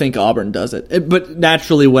I don't think Auburn does it. But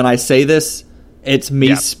naturally, when I say this, it's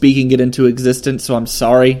me speaking it into existence, so I'm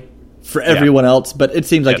sorry for everyone else, but it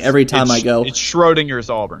seems like every time I go... It's Schrodinger's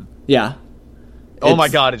Auburn. Yeah. Oh my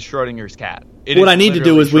God, it's Schrodinger's cat. What I need to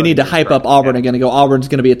do is we need to hype up Auburn again and go, Auburn's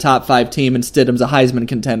going to be a top 5 team and Stidham's a Heisman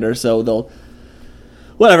contender, so they'll...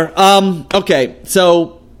 Whatever. Okay,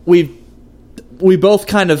 so we both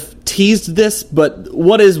kind of teased this, but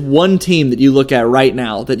what is one team that you look at right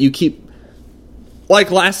now that you keep...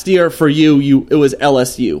 Like last year for you it was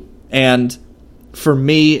LSU, and for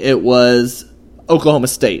me it was Oklahoma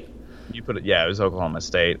State. You put it, it was Oklahoma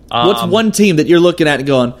State. What's one team that you're looking at and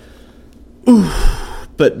going, ooh...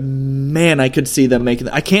 But man, I could see them making.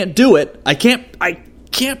 I can't do it. I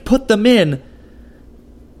can't put them in.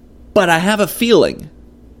 But I have a feeling.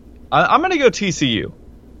 I'm going to go TCU.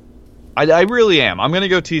 I really am. I'm going to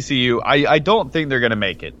go TCU. I don't think they're going to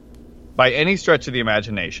make it by any stretch of the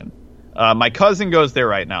imagination. My cousin goes there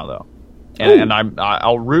right now, though, and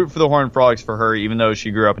I'll root for the Horned Frogs for her, even though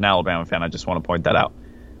she grew up an Alabama fan. I just want to point that out.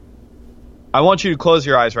 I want you to close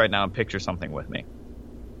your eyes right now and picture something with me.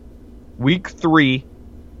 Week 3,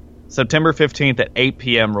 September 15th at 8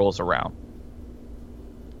 p.m. rolls around.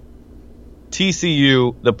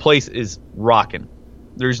 TCU, the place is rocking.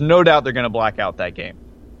 There's no doubt they're going to black out that game.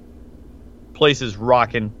 Place is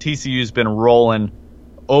rocking. TCU's been rolling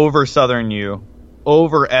over Southern U,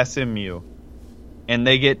 over SMU, and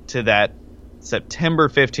they get to that September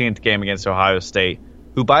 15th game against Ohio State,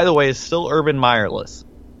 who, by the way, is still Urban Meyerless.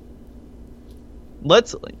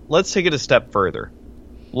 Let's take it a step further.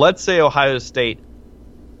 Let's say Ohio State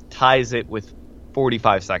ties it with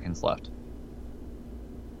 45 seconds left.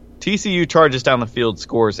 TCU charges down the field,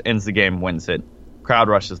 scores, ends the game, wins it. Crowd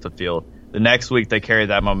rushes the field. The next week, they carry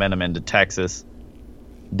that momentum into Texas.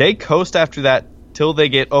 They coast after that till they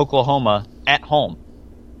get Oklahoma at home.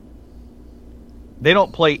 They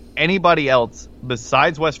don't play anybody else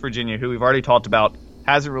besides West Virginia, who we've already talked about,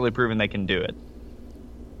 hasn't really proven they can do it.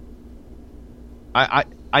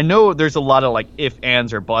 I know there's a lot of like if,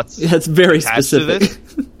 ands, or buts. Yeah, it's very specific.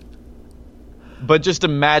 But just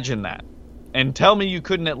imagine that. And tell me you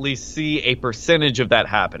couldn't at least see a percentage of that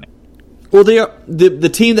happening. Well, the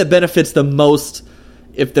team that benefits the most,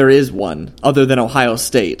 if there is one, other than Ohio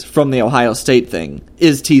State, from the Ohio State thing,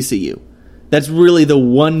 is TCU. That's really the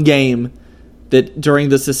one game that during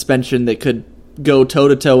the suspension that could go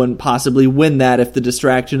toe-to-toe and possibly win that if the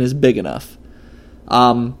distraction is big enough.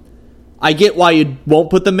 I get why you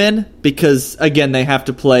won't put them in, because, again, they have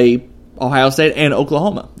to play Ohio State and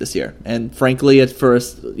Oklahoma this year. And frankly, for a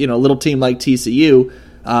little team like TCU,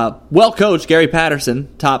 well coached, Gary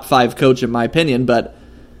Patterson, top 5 coach in my opinion, but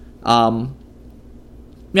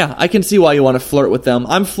yeah, I can see why you want to flirt with them.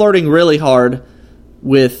 I'm flirting really hard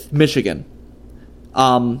with Michigan.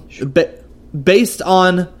 Based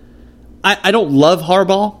on, I don't love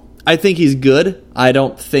Harbaugh. I think he's good. I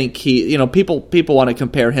don't think people want to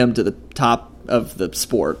compare him to the top of the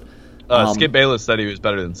sport. Skip Bayless said he was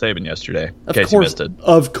better than Saban yesterday. In case you missed it.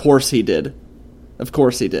 Of course he did. Of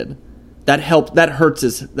course he did. That helped. That hurts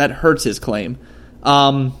his claim.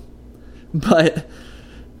 But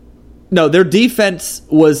no, their defense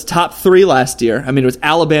was top 3 last year. I mean, it was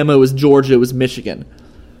Alabama, it was Georgia, it was Michigan.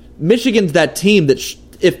 Michigan's that team that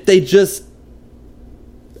if they just,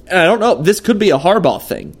 and I don't know, this could be a Harbaugh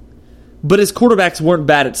thing, but his quarterbacks weren't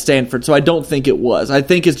bad at Stanford, so I don't think it was. I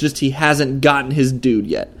think it's just he hasn't gotten his dude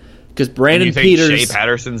yet. Because Brandon you think Peters, Shea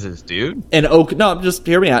Patterson's his dude, and just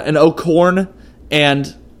hear me out. And O'Korn,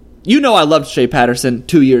 and I loved Shea Patterson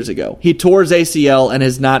 2 years ago. He tore his ACL and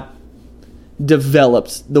has not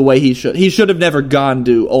developed the way he should. He should have never gone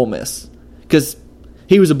to Ole Miss because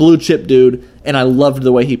he was a blue chip dude, and I loved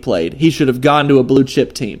the way he played. He should have gone to a blue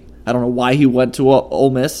chip team. I don't know why he went to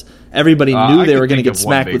Ole Miss. Everybody knew they were going to get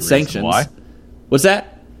smacked with sanctions. Why? What's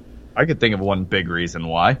that? I could think of one big reason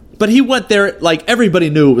why. But he went there, like, everybody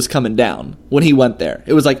knew it was coming down when he went there.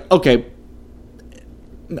 It was like, okay,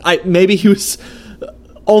 maybe he was,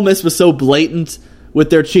 Ole Miss was so blatant with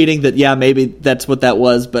their cheating that, yeah, maybe that's what that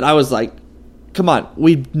was. But I was like, come on,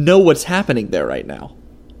 we know what's happening there right now.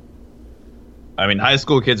 I mean, high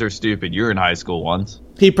school kids are stupid. You were in high school once.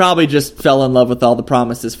 He probably just fell in love with all the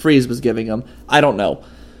promises Freeze was giving him. I don't know.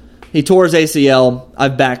 He tore his ACL.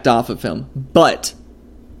 I've backed off of him. But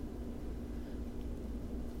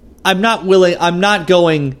I'm not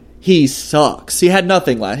going, he sucks. He had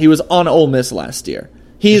nothing last. He was on Ole Miss last year.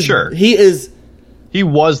 He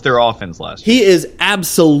was their offense last year. He is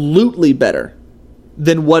absolutely better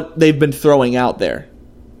than what they've been throwing out there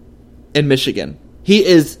in Michigan. He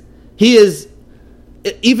is,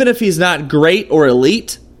 even if he's not great or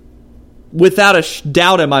elite, without a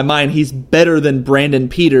doubt in my mind, he's better than Brandon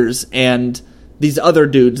Peters and these other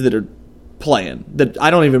dudes that are playing. That I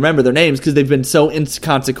don't even remember their names because they've been so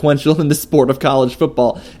inconsequential in the sport of college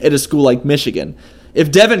football at a school like Michigan. If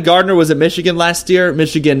Devin Gardner was at Michigan last year,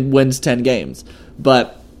 Michigan wins 10 games.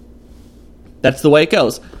 But that's the way it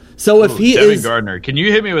goes. So if Devin Gardner, can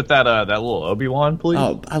you hit me with that little Obi-Wan, please?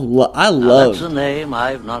 Oh, I love. That's a name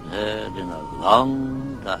I've not heard in a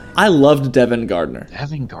long time. I loved Devin Gardner.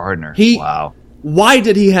 Devin Gardner. Wow. Why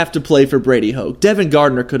did he have to play for Brady Hoke? Devin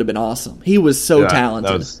Gardner could have been awesome. He was so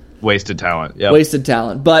talented. That was wasted talent. Yep. Wasted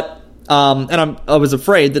talent. But I was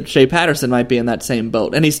afraid that Shea Patterson might be in that same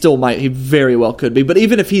boat, and he still might. He very well could be. But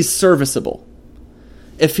even if he's serviceable,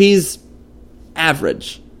 if he's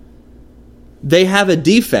average, they have a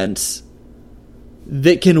defense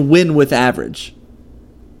that can win with average.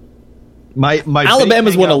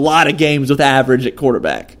 Alabama's won a lot of games with average at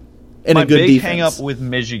quarterback and a good defense. My big hang up with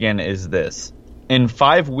Michigan is this. In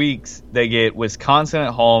 5 weeks, they get Wisconsin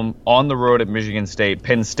at home, on the road at Michigan State,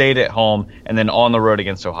 Penn State at home, and then on the road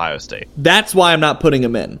against Ohio State. That's why I'm not putting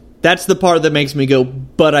them in. That's the part that makes me go,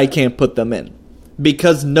 but I can't put them in.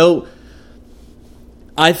 Because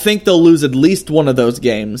I think they'll lose at least one of those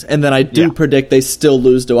games, and then I do predict they still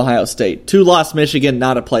lose to Ohio State. 2-loss Michigan,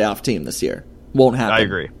 not a playoff team this year. Won't happen. I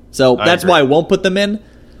agree. So that's why I won't put them in,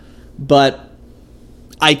 but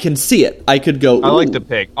I can see it. I could go, I like the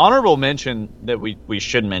pick. Honorable mention that we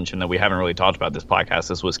should mention that we haven't really talked about this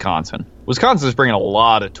podcast is Wisconsin. Wisconsin's bringing a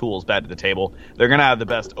lot of tools back to the table. They're going to have the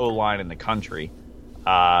best O-line in the country.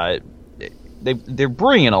 They're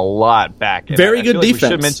bringing a lot back. Very good defense. We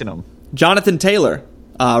should mention them. Jonathan Taylor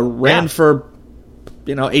ran for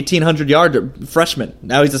 1,800 yard freshman.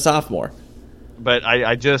 Now he's a sophomore. But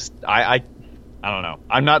I don't know.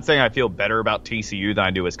 I'm not saying I feel better about TCU than I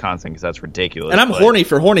do Wisconsin because that's ridiculous. And I'm horny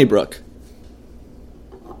for Hornibrook.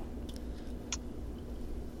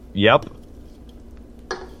 Yep.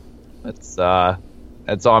 That's all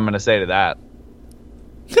I'm going to say to that.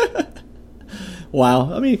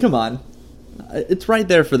 Wow. I mean, come on. It's right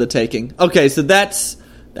there for the taking. Okay, so that's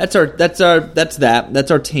our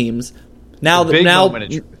teams. Now the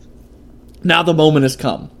moment has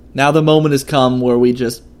come. Now the moment has come where we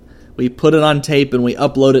put it on tape and we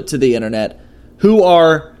upload it to the internet. Who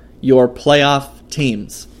are your playoff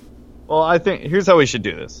teams? Well, I think here's how we should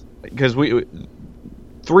do this because we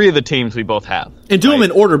 3 of the teams we both have, and do them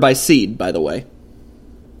in order by seed, by the way.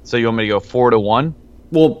 So you want me to go 4-1?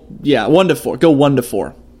 Well, yeah, 1-4. Go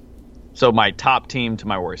 1-4. So my top team to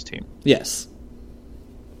my worst team. Yes.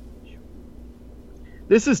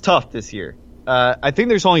 This is tough this year. I think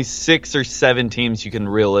there's only 6 or 7 teams you can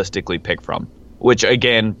realistically pick from, which,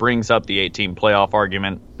 again, brings up the 8-team playoff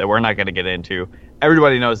argument that we're not going to get into.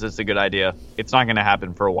 Everybody knows it's a good idea. It's not going to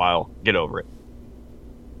happen for a while. Get over it.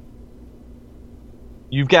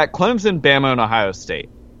 You've got Clemson, Bama, and Ohio State.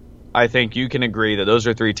 I think you can agree that those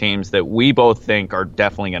are 3 teams that we both think are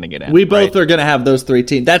definitely going to get in. We both are going to have those 3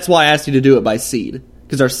 teams. That's why I asked you to do it by seed,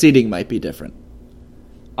 because our seeding might be different.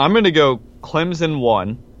 I'm going to go Clemson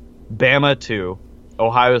 1, Bama 2,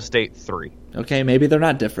 Ohio State 3. Okay, maybe they're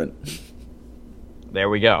not different. There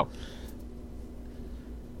we go.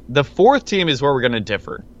 The 4th team is where we're going to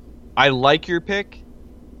differ. I like your pick.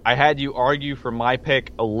 I had you argue for my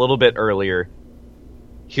pick a little bit earlier.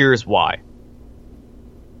 Here's why.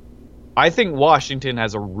 I think Washington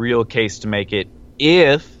has a real case to make it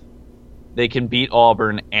if they can beat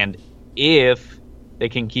Auburn and if they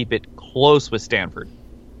can keep it close with Stanford.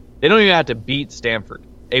 They don't even have to beat Stanford.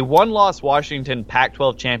 A 1-loss Washington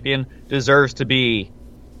Pac-12 champion deserves to be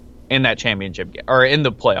in that championship or in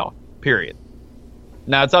the playoff, period.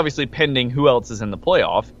 Now, it's obviously pending who else is in the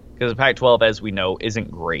playoff because the Pac-12, as we know,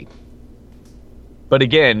 isn't great. But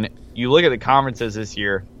again, you look at the conferences this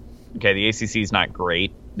year, okay, the ACC is not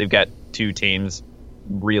great. They've got 2 teams,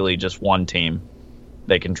 really just 1 team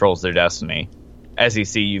that controls their destiny.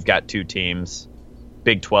 SEC, you've got 2 teams.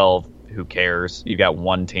 Big 12, who cares? You've got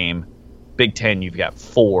 1 team. Big 10, you've got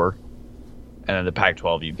 4. And then the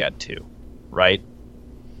Pac-12, you've got 2, right?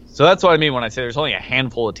 So that's what I mean when I say there's only a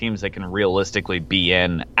handful of teams that can realistically be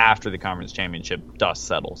in after the conference championship dust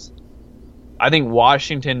settles. I think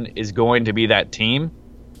Washington is going to be that team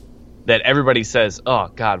that everybody says, oh,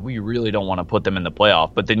 God, we really don't want to put them in the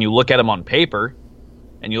playoff. But then you look at them on paper,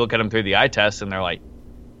 and you look at them through the eye test, and they're like,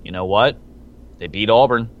 you know what? They beat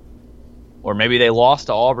Auburn. Or maybe they lost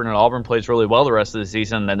to Auburn, and Auburn plays really well the rest of the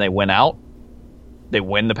season, and then they win out. They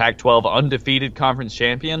win the Pac-12 undefeated conference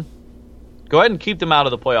champion. Go ahead and keep them out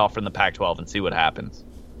of the playoff from the Pac-12 and see what happens.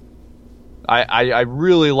 I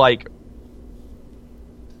really like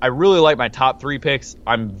my top 3 picks.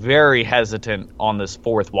 I'm very hesitant on this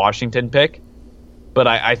 4th Washington pick, but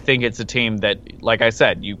I think it's a team that, like I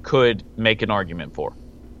said, you could make an argument for.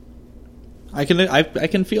 I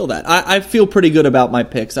can feel that. I feel pretty good about my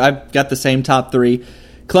picks. I've got the same top 3: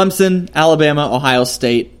 Clemson, Alabama, Ohio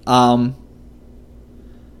State.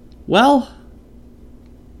 Well,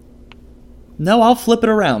 no, I'll flip it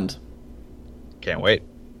around. Can't wait.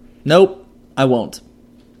 Nope, I won't.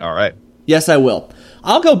 All right. Yes, I will.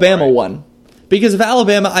 I'll go Bama 1. Because if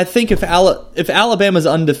Alabama, I think if Alabama's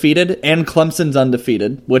undefeated and Clemson's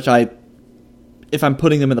undefeated, which if I'm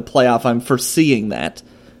putting them in the playoff, I'm foreseeing that.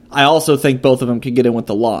 I also think both of them could get in with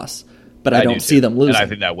the loss, but I don't see them losing. And I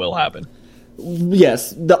think that will happen.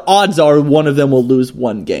 Yes, the odds are one of them will lose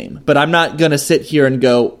 1 game, but I'm not going to sit here and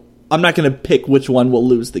go, I'm not going to pick which one will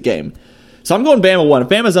lose the game. So I'm going Bama 1. If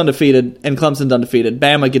Bama's undefeated and Clemson's undefeated,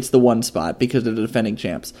 Bama gets the 1 spot because they're the defending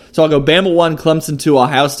champs. So I'll go Bama 1, Clemson 2,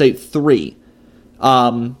 Ohio State 3.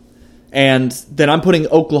 And then I'm putting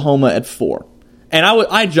Oklahoma at 4. And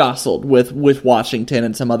I jostled with Washington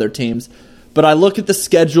and some other teams, but I look at the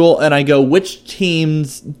schedule and I go, which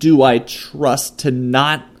teams do I trust to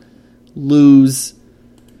not lose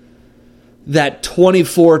that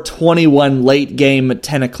 24-21 late game at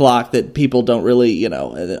 10 o'clock that people don't really,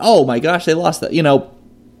 oh my gosh, they lost that.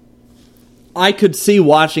 I could see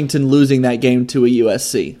Washington losing that game to a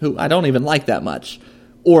USC, who I don't even like that much,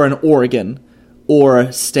 or an Oregon,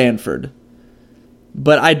 or Stanford.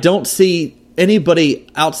 But I don't see anybody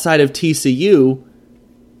outside of TCU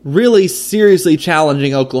really seriously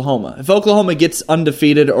challenging Oklahoma. If Oklahoma gets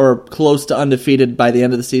undefeated or close to undefeated by the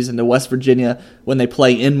end of the season to West Virginia when they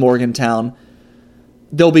play in Morgantown,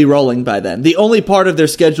 they'll be rolling by then. The only part of their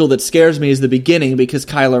schedule that scares me is the beginning because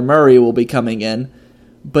Kyler Murray will be coming in,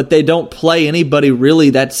 but they don't play anybody really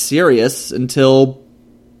that serious until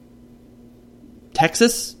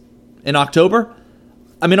Texas in October.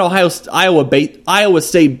 I mean, Iowa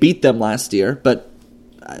State beat them last year, but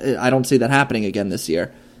I don't see that happening again this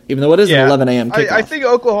year. Even though it is an 11 a.m. kickoff. I think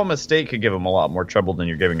Oklahoma State could give them a lot more trouble than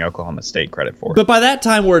you're giving Oklahoma State credit for. But by that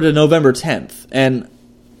time, we're to November 10th, and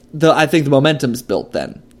I think the momentum's built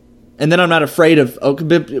then. And then I'm not afraid of...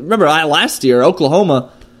 Remember, last year,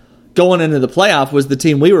 Oklahoma, going into the playoff, was the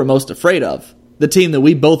team we were most afraid of. The team that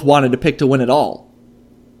we both wanted to pick to win it all.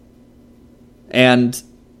 And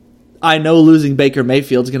I know losing Baker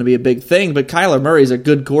Mayfield is going to be a big thing, but Kyler Murray's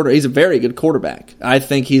he's a very good quarterback. I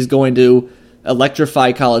think he's going to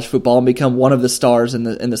electrify college football and become one of the stars in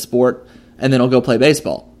the sport, and then he'll go play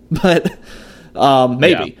baseball. But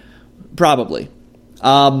maybe, probably.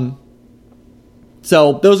 So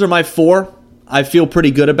those are my 4. I feel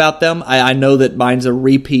pretty good about them. I know that mine's a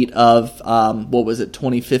repeat of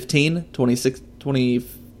 2015,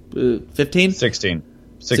 2015, 16,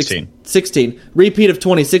 repeat of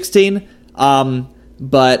 2016.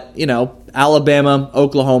 But Alabama,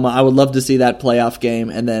 Oklahoma, I would love to see that playoff game,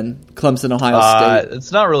 and then Clemson, Ohio State.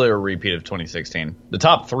 It's not really a repeat of 2016. The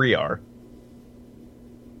top 3 are.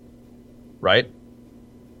 Right?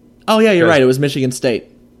 Oh, yeah, you're right. It was Michigan State.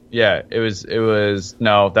 Yeah, it was.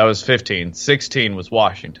 No, that was 15. 16 was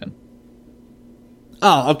Washington.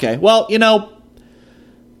 Oh, okay. Well,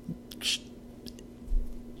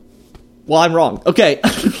 I'm wrong. Okay.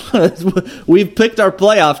 We've picked our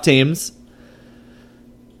playoff teams.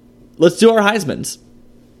 Let's do our Heismans.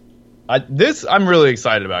 I'm really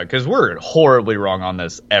excited about because we're horribly wrong on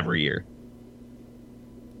this every year.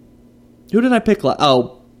 Who did I pick?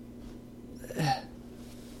 Go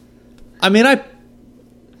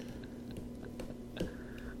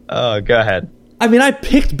ahead. I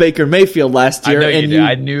picked Baker Mayfield last year. I know you did.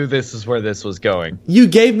 I knew this is where this was going. You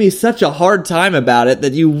gave me such a hard time about it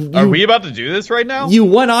that you... Are we about to do this right now? You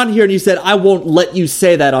went on here and you said, I won't let you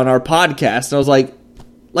say that on our podcast. And I was like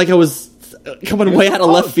I was coming way out of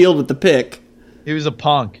left field with the pick. He was a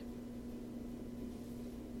punk.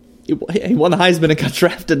 He won the Heisman and got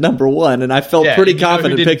drafted number 1, and I felt pretty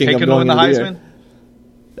confident picking him going into the Heisman.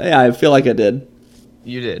 Yeah, I feel like I did.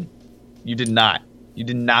 You did. You did not. You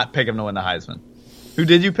did not pick him to win the Heisman. Who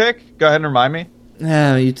did you pick? Go ahead and remind me.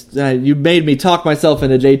 You made me talk myself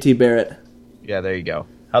into JT Barrett. Yeah, there you go.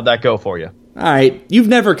 How'd that go for you? All right. You've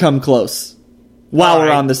never come close. While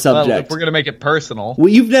we're on the subject. Well, if we're going to make it personal. Well,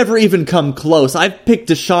 you've never even come close. I picked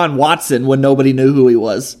Deshaun Watson when nobody knew who he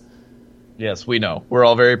was. Yes, we know. We're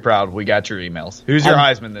all very proud. We got your emails. Who's your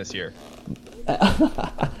Heisman this year?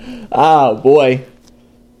 Oh, boy.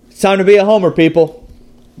 It's time to be a homer, people.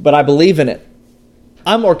 But I believe in it.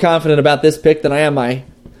 I'm more confident about this pick than I am my...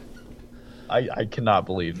 I cannot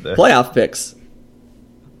believe this. Playoff picks.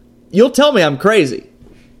 You'll tell me I'm crazy.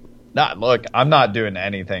 Look, I'm not doing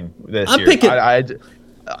anything this year. Picking...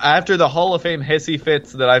 after the Hall of Fame hissy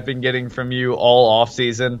fits that I've been getting from you all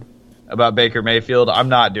offseason about Baker Mayfield, I'm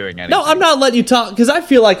not doing anything. No, I'm not letting you talk, because I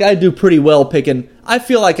feel like I do pretty well picking. I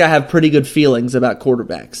feel like I have pretty good feelings about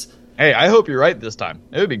quarterbacks. Hey, I hope you're right this time.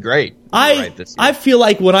 It would be great. I feel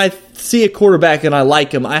like when I see a quarterback and I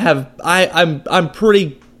like him, I'm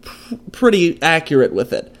pretty accurate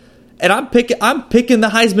with it. And I'm picking the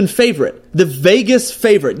Heisman favorite, the Vegas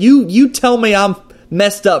favorite. You tell me I'm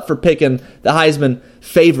messed up for picking the Heisman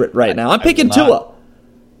favorite right now. I'm picking Tua.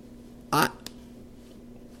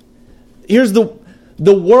 Here's the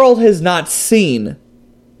world has not seen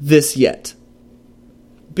this yet,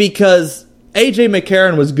 because A.J.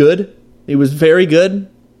 McCarron was good. He was very good.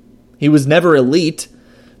 He was never elite.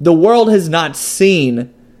 The world has not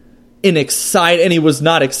seen and he was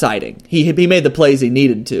not exciting. He made the plays he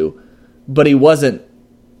needed to, but he wasn't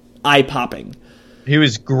eye-popping. He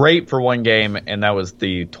was great for one game, and that was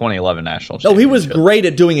the 2011 National Championship. No, he was great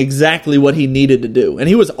at doing exactly what he needed to do, and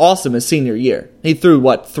he was awesome his senior year. He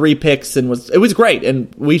threw, 3 picks, and it was great,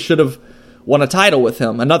 and we should have won a title with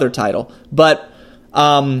him, another title. But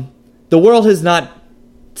the world has not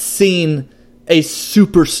seen a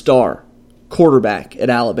superstar quarterback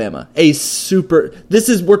at Alabama. When you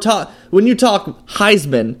talk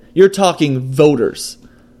Heisman, you're talking voters.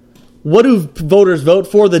 What do voters vote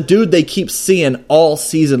for? The dude they keep seeing all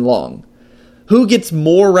season long. Who gets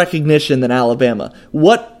more recognition than Alabama?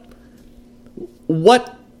 What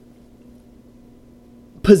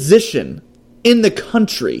position in the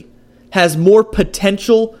country has more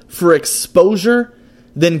potential for exposure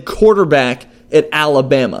than quarterback at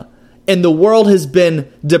Alabama? And the world has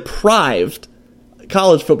been deprived.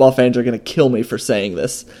 College football fans are going to kill me for saying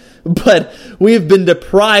this, but we have been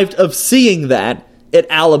deprived of seeing that at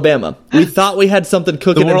Alabama. We thought we had something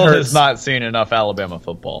cooking. The world in has not seen enough Alabama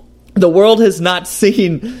football. The world has not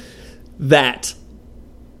seen that.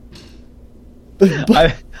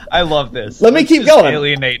 I love this. Let me keep going.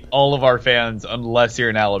 Alienate all of our fans unless you're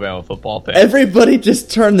an Alabama football fan. Everybody just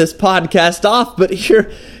turn this podcast off, but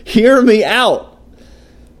hear me out.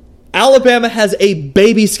 Alabama has a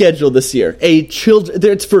baby schedule this year.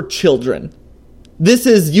 It's for children. This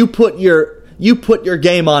is you put your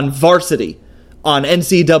game on varsity on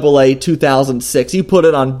NCAA 2006. You put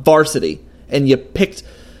it on varsity and you picked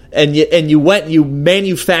and you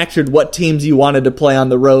manufactured what teams you wanted to play on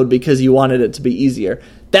the road because you wanted it to be easier.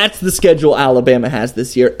 That's the schedule Alabama has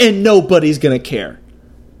this year, and nobody's going to care.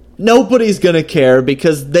 Nobody's going to care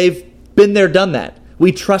because they've been there, done that.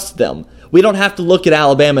 We trust them. We don't have to look at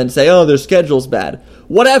Alabama and say, oh, their schedule's bad.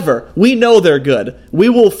 Whatever. We know they're good. We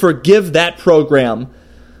will forgive that program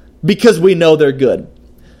because we know they're good.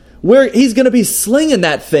 He's going to be slinging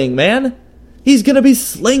that thing, man. He's going to be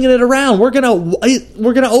slinging it around. We're going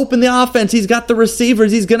to open the offense. He's got the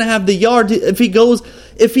receivers. He's going to have the yards. If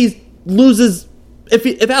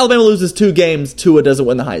Alabama loses 2 games, Tua doesn't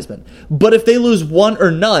win the Heisman. But if they lose 1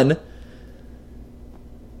 or none,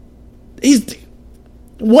 he's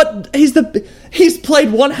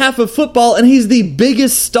played one half of football and he's the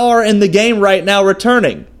biggest star in the game right now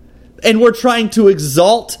returning. And we're trying to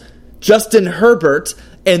exalt Justin Herbert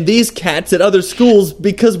and these cats at other schools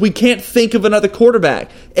because we can't think of another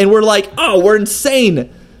quarterback. And we're like, oh, we're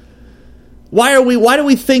insane. Why do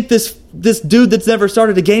we think this dude that's never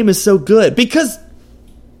started a game is so good? Because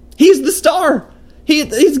he's the star.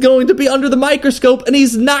 He's going to be under the microscope and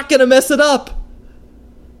he's not going to mess it up.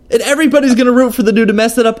 And everybody's going to root for the dude to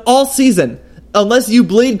mess it up all season. Unless you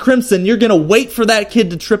bleed crimson, you're going to wait for that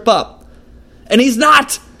kid to trip up. And he's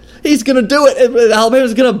not. He's going to do it. And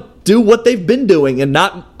Alabama's going to do what they've been doing and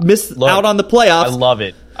not miss out on the playoffs.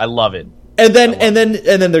 I love it. And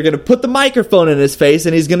then they're going to put the microphone in his face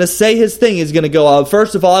and he's going to say his thing. He's going to go,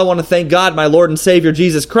 first of all, I want to thank God, my Lord and Savior,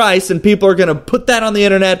 Jesus Christ. And people are going to put that on the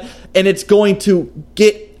internet and it's going to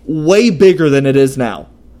get way bigger than it is now.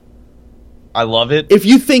 I love it. If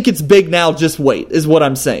you think it's big now, just wait, is what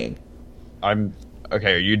I'm saying.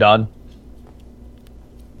 Okay, are you done?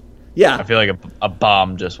 Yeah. I feel like a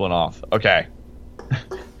bomb just went off. Okay.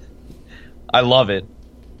 I love it.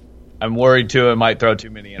 I'm worried Tua might throw too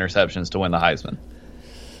many interceptions to win the Heisman.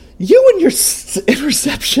 You and your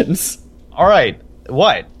interceptions. All right.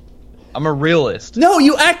 What? I'm a realist. No,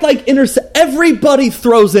 you act like everybody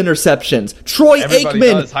throws interceptions. Troy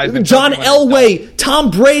Aikman, John Elway,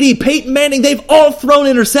 Tom Brady, Peyton Manning, they've all thrown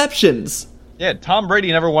interceptions. Yeah, Tom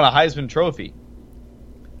Brady never won a Heisman Trophy.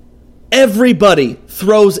 Everybody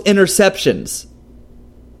throws interceptions.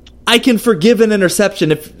 I can forgive an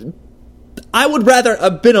interception if I would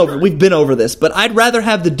rather we've been over this, but I'd rather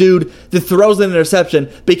have the dude that throws an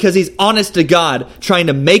interception because he's honest to God trying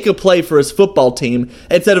to make a play for his football team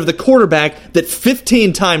instead of the quarterback that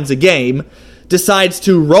 15 times a game decides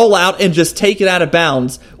to roll out and just take it out of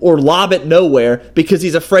bounds or lob it nowhere because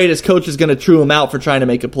he's afraid his coach is going to true him out for trying to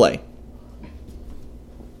make a play.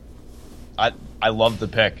 I love the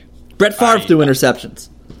pick. Brett Favre threw interceptions.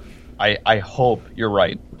 I hope you're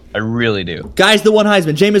right. I really do. Guys that won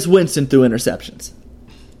Heisman, Jameis Winston threw interceptions.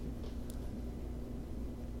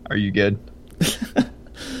 Are you good?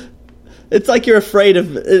 It's like you're afraid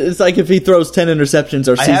of. It's like if he throws 10 interceptions,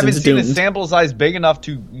 our season's doomed. I haven't seen a sample size big enough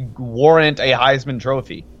to warrant a Heisman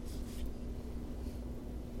Trophy.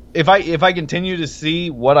 If I continue to see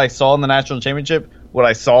what I saw in the national championship, what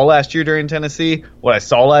I saw last year during Tennessee, what I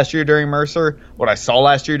saw last year during Mercer, what I saw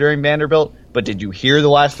last year during Vanderbilt, but did you hear the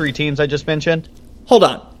last 3 teams I just mentioned? Hold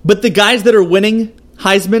on. But the guys that are winning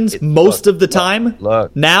Heisman's most of the time,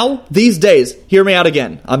 now, these days, hear me out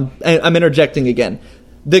again. I'm interjecting again.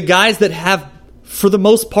 The guys that have, for the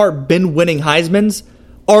most part, been winning Heisman's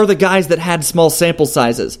are the guys that had small sample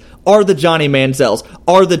sizes, are the Johnny Manziels,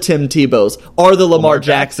 are the Tim Tebow's, are the Lamar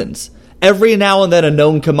Jacksons. Every now and then a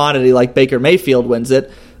known commodity like Baker Mayfield wins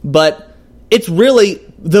it, but it's really,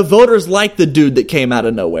 the voters like the dude that came out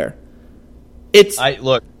of nowhere.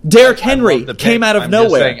 Derrick Henry came out of I'm nowhere.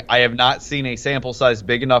 Just saying, I have not seen a sample size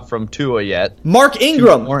big enough from Tua yet. Mark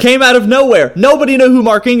Ingram came out of nowhere. Nobody knew who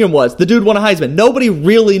Mark Ingram was. The dude won a Heisman. Nobody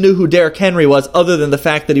really knew who Derrick Henry was other than the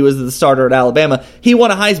fact that he was the starter at Alabama. He won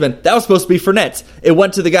a Heisman. That was supposed to be Fournette's. It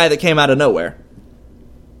went to the guy that came out of nowhere.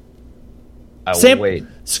 I will wait.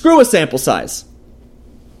 Screw a sample size.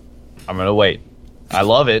 I'm going to wait. I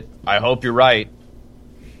love it. I hope you're right.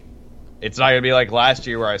 It's not going to be like last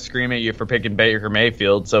year where I scream at you for picking Baker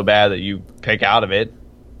Mayfield so bad that you pick out of it.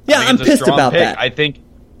 Yeah, I'm pissed about that. I think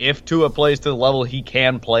if Tua plays to the level he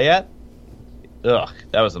can play at, that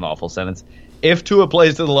was an awful sentence. If Tua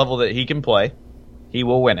plays to the level that he can play, he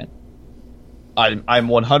will win it. I'm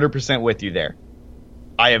 100% with you there.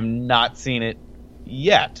 I have not seen it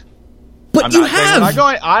yet. But you have. I'm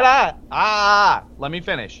not going. Let me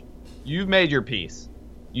finish. You've made your piece.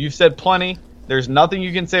 You've said plenty. There's nothing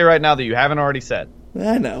you can say right now that you haven't already said.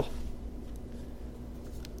 I know.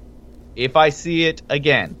 If I see it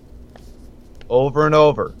again, over and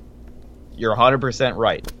over, you're 100%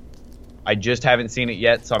 right. I just haven't seen it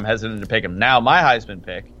yet, so I'm hesitant to pick him. Now, my Heisman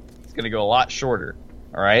pick is going to go a lot shorter,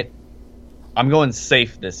 all right? I'm going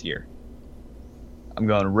safe this year. I'm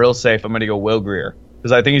going real safe. I'm going to go Will Grier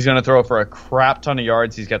because I think he's going to throw for a crap ton of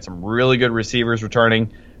yards. He's got some really good receivers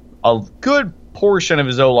returning. A good portion of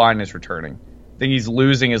his O-line is returning. I think he's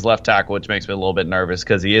losing his left tackle, which makes me a little bit nervous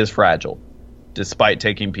because he is fragile, despite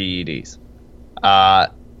taking PEDs.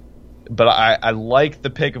 But I like the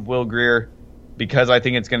pick of Will Grier because I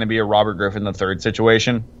think it's going to be a Robert Griffin III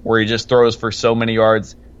situation where he just throws for so many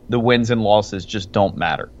yards, the wins and losses just don't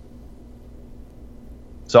matter.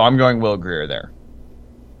 So I'm going Will Grier there.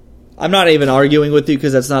 I'm not even arguing with you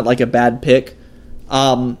because that's not like a bad pick.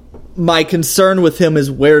 My concern with him is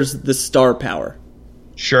where's the star power?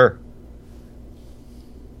 Sure.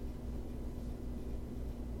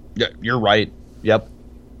 Yeah, you're right. Yep.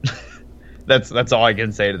 That's all I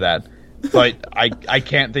can say to that. But I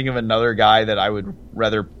can't think of another guy that I would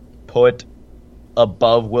rather put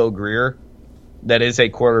above Will Grier that is a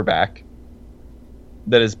quarterback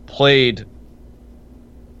that has played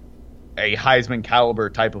a Heisman caliber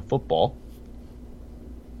type of football.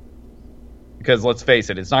 Because let's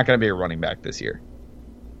face it, it's not going to be a running back this year.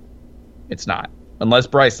 It's not. Unless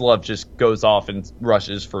Bryce Love just goes off and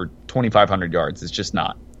rushes for 2,500 yards. It's just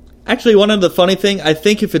not. Actually, one of the funny thing, I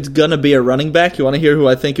think if it's going to be a running back, you want to hear who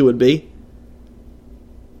I think it would be?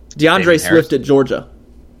 DeAndre Swift at Georgia.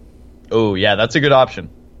 Oh, yeah, that's a good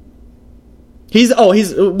option. He's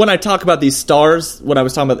when I talk about these stars, when I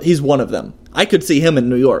was talking about, he's one of them. I could see him in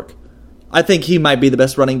New York. I think he might be the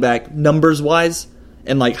best running back numbers-wise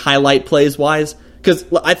and like highlight plays-wise. Because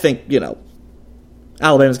I think,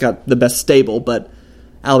 Alabama's got the best stable, but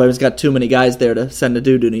Alabama's got too many guys there to send a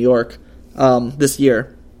dude to New York this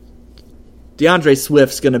year. DeAndre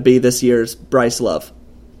Swift's going to be this year's Bryce Love.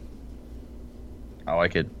 I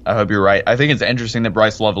like it. I hope you're right. I think it's interesting that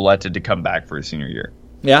Bryce Love elected to come back for his senior year.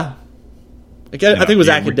 Yeah. I think it was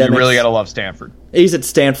academics. You really got to love Stanford. He's at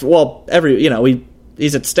Stanford. Well,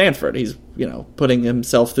 he's at Stanford. He's, putting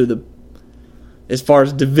himself through as far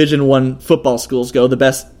as Division I football schools go, the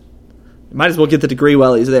best. Might as well get the degree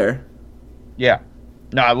while he's there. Yeah.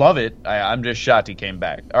 No, I love it. I'm just shocked he came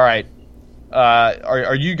back. All right.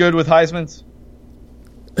 Are you good with Heisman's?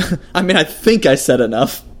 I mean, I think I said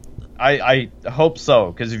enough. I hope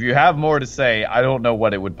so, because if you have more to say, I don't know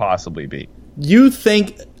what it would possibly be.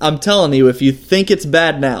 I'm telling you, if you think it's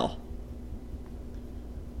bad now,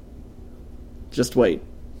 just wait.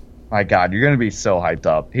 My God, you're going to be so hyped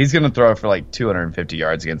up. He's going to throw for like 250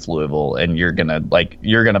 yards against Louisville, and you're going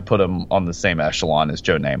to put him on the same echelon as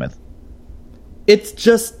Joe Namath. It's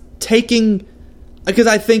just taking, because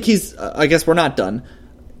I think I guess we're not done.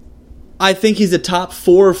 I think he's a top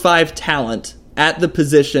 4 or 5 talent at the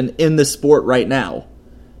position in the sport right now.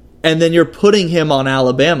 And then you're putting him on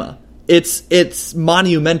Alabama. It's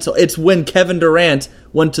monumental. It's when Kevin Durant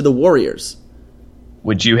went to the Warriors.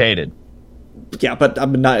 Which you hated. Yeah, but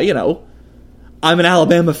I'm not, I'm an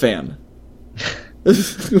Alabama fan. I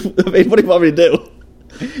mean, what do you want me to do?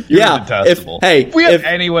 You're detestable. If we have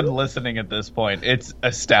anyone listening at this point, it's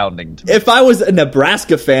astounding to me. If I was a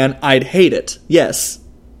Nebraska fan, I'd hate it. Yes.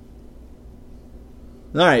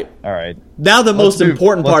 All right. Now the most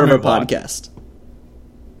important part of our podcast.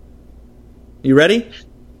 You ready?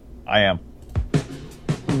 I am.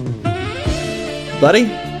 Buddy,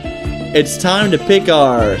 it's time to pick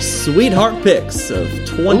our sweetheart picks of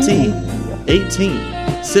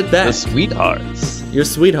 2018. Sit back. The sweethearts. Your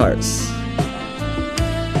sweethearts.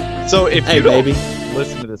 So if you don't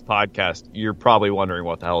listen to this podcast, you're probably wondering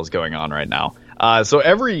what the hell is going on right now. So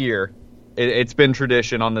every year, it's been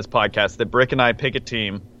tradition on this podcast that Brick and I pick a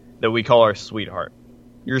team that we call our sweetheart.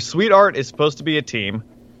 Your sweetheart is supposed to be a team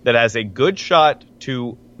that has a good shot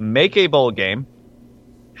to make a bowl game,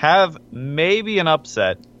 have maybe an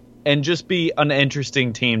upset, and just be an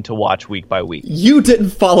interesting team to watch week by week. You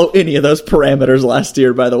didn't follow any of those parameters last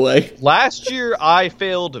year, by the way. Last year, I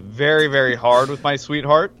failed very, very hard with my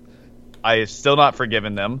sweetheart. I have still not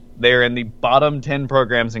forgiven them. They are in the bottom 10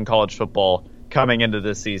 programs in college football coming into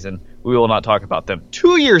this season. We will not talk about them.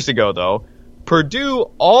 2 years ago, though,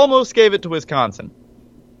 Purdue almost gave it to Wisconsin.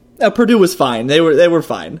 Purdue was fine. They were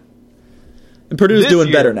fine. And Purdue's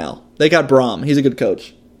doing better now. They got Braum. He's a good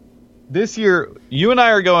coach. This year, you and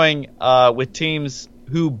I are going with teams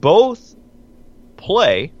who both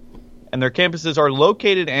play, and their campuses are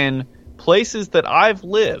located in places that I've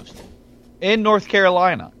lived in North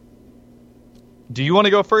Carolina. Do you want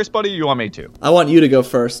to go first, buddy, or do you want me to? I want you to go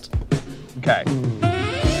first. Okay.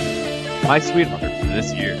 My sweetheart for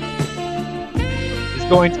this year is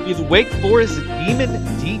going to be the Wake Forest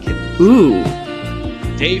Demon Deacon. Ooh.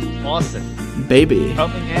 Dave Clawson. Baby.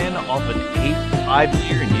 Coming in off an 8-5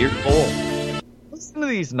 year in year 4. Listen to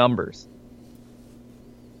these numbers.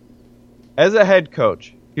 As a head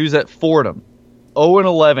coach, he was at Fordham,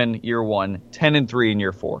 0-11 year 1, 10-3 in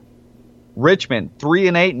year 4. Richmond,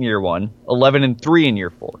 3-8 in year 1, 11-3 in year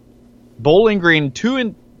 4. Bowling Green,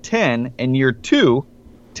 2-10 in year 2,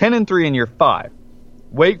 10-3 in year 5.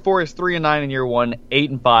 Wake Forest, 3-9 in year 1,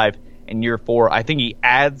 8-5 in year 4. I think he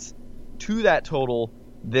adds to that total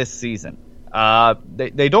this season.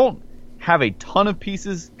 They don't have a ton of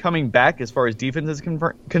pieces coming back as far as defense is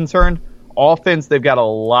concerned. Offense, they've got a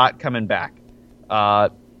lot coming back.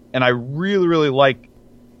 And I really, really like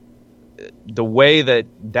the way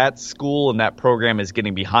that school and that program is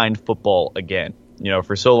getting behind football again. You know,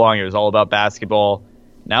 for so long it was all about basketball.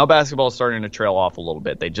 Now basketball is starting to trail off a little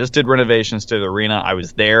bit. They just did renovations to the arena. I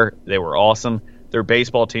was there. They were awesome. Their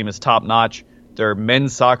baseball team is top-notch. Their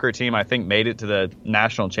men's soccer team, I think, made it to the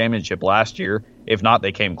national championship last year. If not,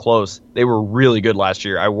 they came close. They were really good last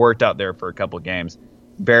year. I worked out there for a couple games.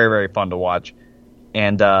 Very, very fun to watch.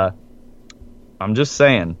 And I'm just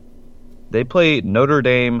saying, they play Notre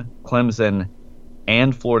Dame, Clemson,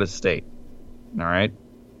 and Florida State. All right?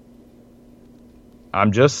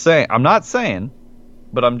 I'm just saying. I'm not saying,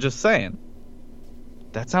 but I'm just saying.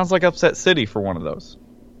 That sounds like upset city for one of those.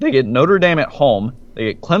 They get Notre Dame at home. They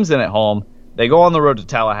get Clemson at home. They go on the road to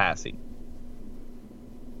Tallahassee.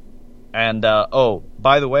 And,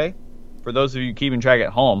 by the way, for those of you keeping track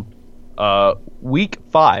at home, week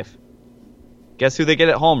 5, guess who they get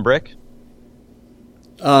at home, Brick?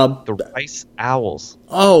 The Rice Owls.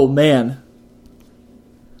 Oh, man.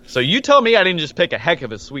 So you tell me I didn't just pick a heck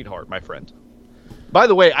of a sweetheart, my friend. By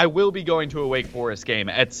the way, I will be going to a Wake Forest game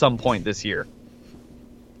at some point this year.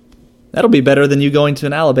 That'll be better than you going to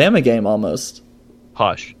an Alabama game, almost.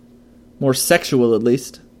 Hush. More sexual, at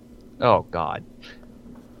least. Oh, God.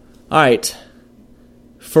 All right.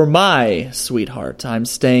 For my sweetheart, I'm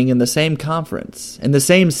staying in the same conference, in the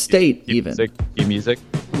same state, even. Music.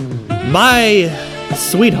 My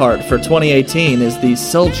sweetheart for 2018 is the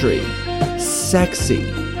sultry, sexy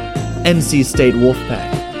NC State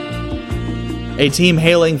Wolfpack. A team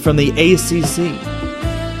hailing from the ACC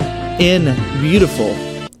in beautiful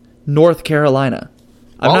North Carolina.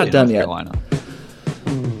 I'm not done yet.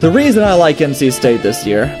 The reason I like NC State this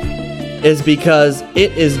year is because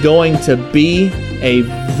it is going to be a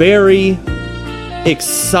very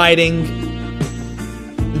exciting...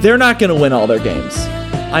 They're not going to win all their games.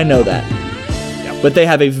 I know that. Yep. But they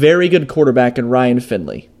have a very good quarterback in Ryan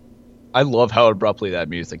Finley. I love how abruptly that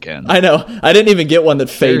music ends. I know. I didn't even get one that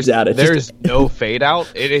fades out. There's no fade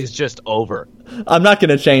out. It is just over. I'm not going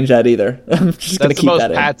to change that either. I'm just going to keep that in. That's the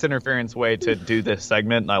most Pat's interference way to do this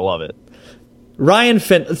segment, and I love it. Ryan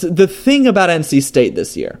Finley. The thing about NC State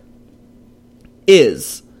this year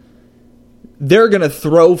is they're going to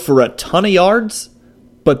throw for a ton of yards,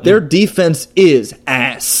 but their defense is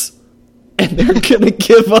ass. And they're going to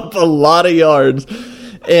give up a lot of yards.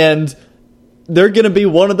 And they're going to be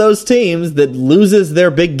one of those teams that loses their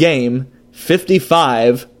big game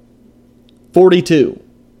 55-42. And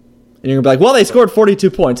you're going to be like, well, they scored 42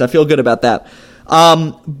 points. I feel good about that.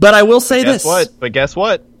 But I will say this. But guess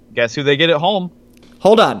what? Guess who they get at home?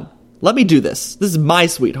 Hold on. Let me do this. This is my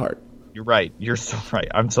sweetheart. You're right. You're so right.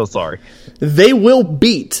 I'm so sorry. They will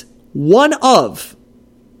beat one of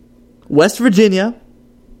West Virginia,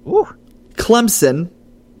 Clemson,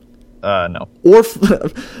 no,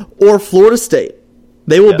 or Florida State.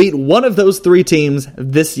 They will beat one of those three teams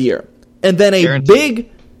this year. And then a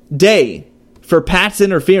big day for Pat's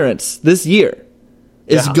interference this year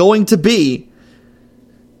is going to be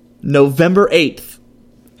November 8th.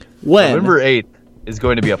 When November 8th. is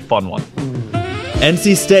going to be a fun one.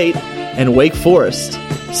 NC State and Wake Forest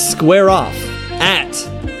square off at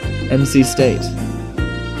NC State.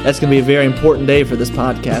 That's going to be a very important day for this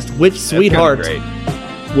podcast. Which sweetheart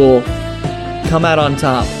will come out on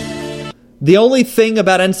top? The only thing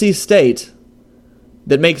about NC State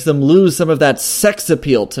that makes them lose some of that sex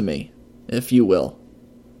appeal to me, if you will,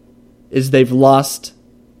 is they've lost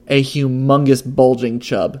a humongous bulging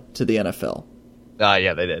Chubb to the NFL.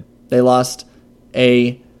 Yeah, they did. They lost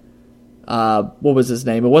a, what was his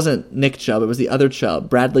name? It wasn't Nick Chubb, it was the other Chubb,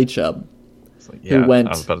 Bradley Chubb, who went...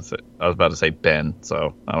 I was about to say Ben,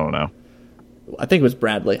 so I don't know. I think it was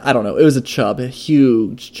Bradley. I don't know. It was a Chubb, a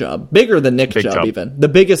huge Chubb. Bigger than Nick Chubb, even. The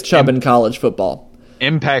biggest Chubb in college football.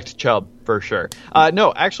 Impact Chubb, for sure.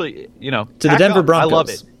 No, actually, to the Denver Broncos. I love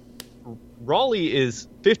it. Raleigh is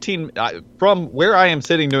 15... from where I am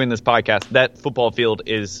sitting doing this podcast, that football field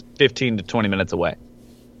is 15 to 20 minutes away.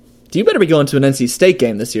 You better be going to an NC State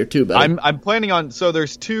game this year, too, buddy. I'm planning on... So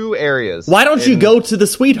there's two areas. Why don't you go to the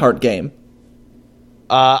Sweetheart game?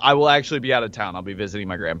 I will actually be out of town. I'll be visiting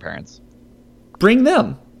my grandparents. Bring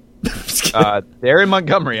them. They're in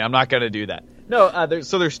Montgomery. I'm not going to do that. No,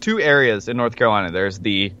 there's two areas in North Carolina. There's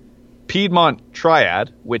the Piedmont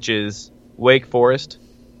Triad, which is Wake Forest,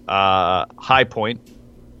 High Point,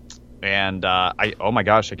 and oh my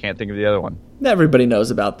gosh, I can't think of the other one. Everybody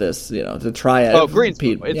knows about this, the Triad. Oh,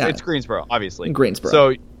 Greensboro. It's Greensboro, obviously. In Greensboro.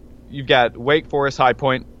 So you've got Wake Forest, High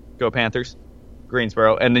Point, go Panthers,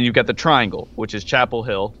 Greensboro, and then you've got the Triangle, which is Chapel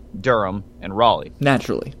Hill, Durham, and Raleigh.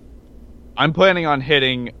 Naturally. I'm planning on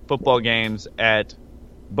hitting football games at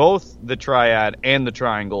both the Triad and the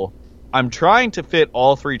Triangle. I'm trying to fit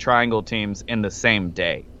all three Triangle teams in the same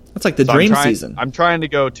day. That's like the dream season. I'm trying to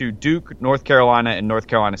go to Duke, North Carolina, and North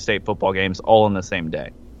Carolina State football games all in the same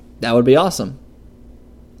day. That would be awesome.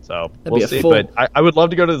 So we'll see. But I would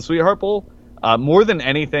love to go to the Sweetheart Bowl. More than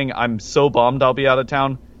anything, I'm so bummed I'll be out of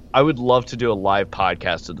town. I would love to do a live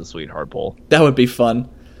podcast of the Sweetheart Bowl. That would be fun.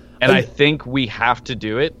 And I think we have to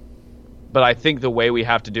do it. But I think the way we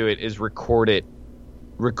have to do it is record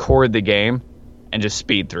the game, and just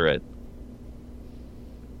speed through it.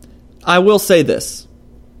 I will say this.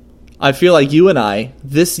 I feel like you and I,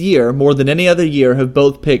 this year, more than any other year, have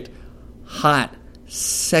both picked hot,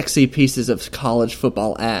 sexy pieces of college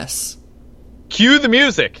football ass. Cue the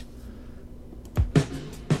music.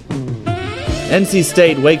 NC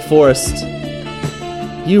State, Wake Forest.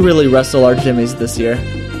 You really wrestle our jimmies this year.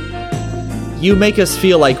 You make us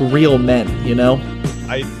feel like real men,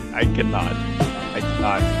 I cannot.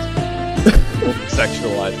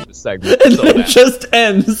 Sexualize this segment. And it just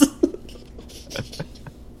ends.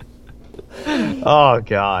 Oh,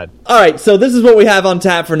 God. All right, so this is what we have on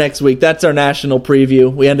tap for next week. That's our national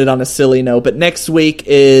preview. We ended on a silly note, but next week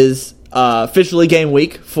is officially game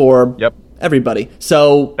week for everybody.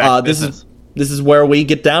 So this is where we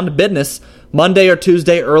get down to business. Monday or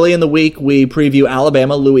Tuesday, early in the week, we preview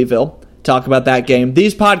Alabama, Louisville. Talk about that game.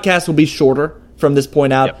 These podcasts will be shorter from this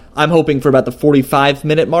point out. Yep. I'm hoping for about the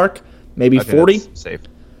 45-minute mark, maybe 40. That's safe.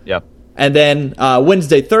 Yep. And then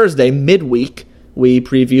Wednesday, Thursday, midweek, we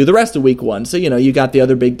preview the rest of week one. So you got the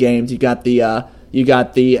other big games. You got the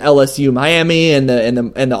LSU Miami and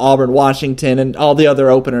the Auburn Washington and all the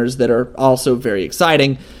other openers that are also very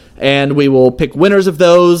exciting. And we will pick winners of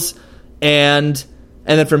those. And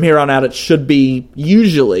then from here on out, it should be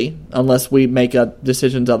usually, unless we make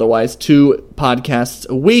decisions otherwise, 2 podcasts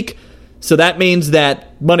a week. So that means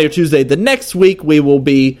that Monday or Tuesday the next week, we will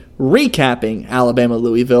be recapping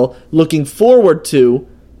Alabama-Louisville, looking forward to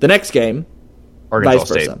the next game, Arkansas vice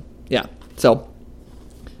versa. State. Yeah, so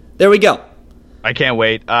there we go. I can't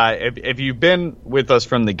wait. If you've been with us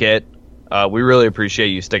from the get, we really appreciate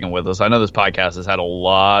you sticking with us. I know this podcast has had a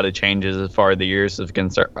lot of changes as far as the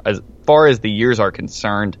years are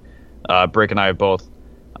concerned. Brick and I have both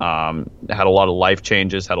had a lot of life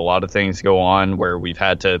changes, had a lot of things go on where we've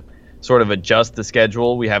had to sort of adjust the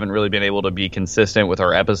schedule. We haven't really been able to be consistent with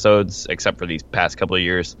our episodes, except for these past couple of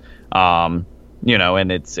years. And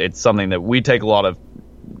it's something that we take a lot of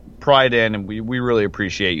pride in, and we really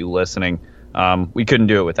appreciate you listening. We couldn't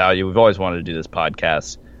do it without you. We've always wanted to do this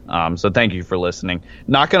podcast. So thank you for listening.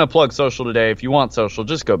 Not going to plug social today. If you want social,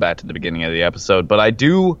 just go back to the beginning of the episode. But I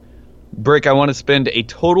want to spend a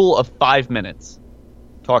total of 5 minutes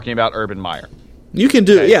talking about Urban Meyer. You can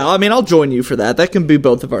do it. Yeah, I mean, I'll join you for that. That can be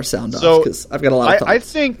both of our sound-offs because I've got a lot of thoughts. I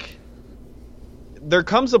think there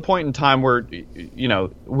comes a point in time where,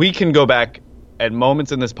 we can go back at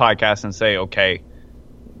moments in this podcast and say, okay,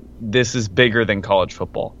 this is bigger than college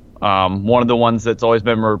football. One of the ones that's always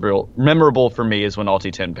been memorable for me is when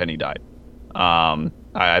Alti Tenpenny died.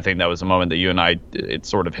 I think that was a moment that you and I, it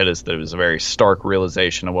sort of hit us that it was a very stark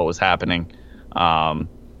realization of what was happening.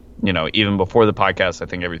 Even before the podcast, I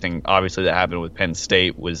think everything obviously that happened with Penn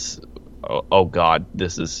State was, oh God,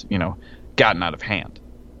 this is, gotten out of hand.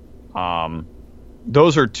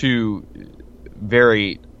 Those are two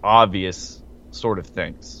very obvious sort of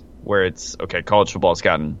things where it's, okay, college football has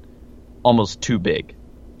gotten almost too big,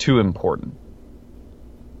 too important.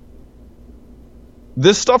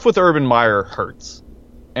 This stuff with Urban Meyer hurts.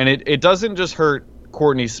 And it doesn't just hurt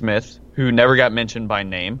Courtney Smith, who never got mentioned by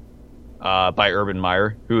name by Urban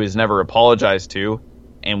Meyer, who is never apologized to.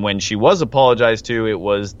 And when she was apologized to, it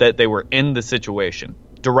was that they were in the situation.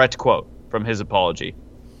 Direct quote from his apology.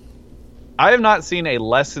 I have not seen a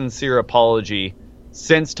less sincere apology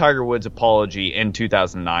since Tiger Woods' apology in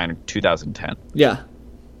 2009 or 2010. Yeah.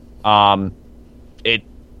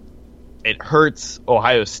 It hurts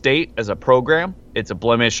Ohio State as a program. It's a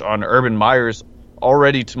blemish on Urban Meyer's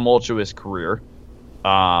already tumultuous career,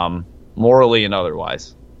 morally and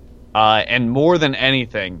otherwise. And more than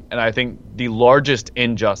anything, and I think the largest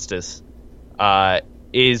injustice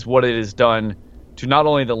is what it has done to not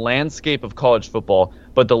only the landscape of college football,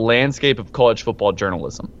 but the landscape of college football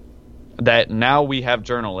journalism. That now we have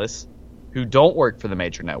journalists who don't work for the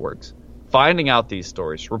major networks finding out these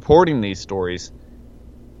stories, reporting these stories,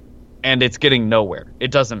 and it's getting nowhere.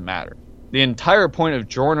 It doesn't matter. The entire point of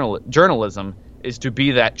journalism is to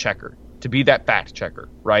be that checker, to be that fact checker,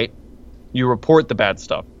 right? You report the bad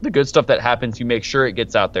stuff. The good stuff that happens, you make sure it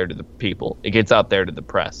gets out there to the people. It gets out there to the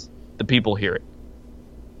press. The people hear it.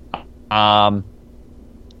 And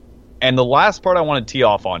the last part I want to tee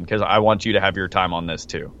off on, because I want you to have your time on this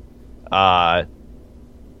too,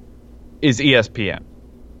 is ESPN.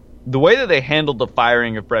 The way that they handled the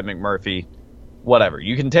firing of Brett McMurphy, whatever.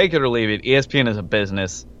 You can take it or leave it. ESPN is a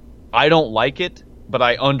business. I don't like it, but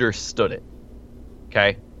I understood it.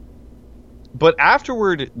 Okay? But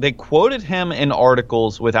afterward, they quoted him in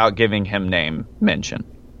articles without giving him name mention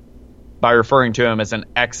by referring to him as an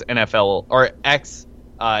ex-NFL or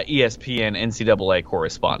ex-ESPN NCAA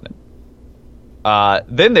correspondent.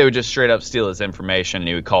 Then they would just straight up steal his information and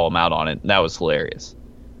he would call him out on it. And that was hilarious.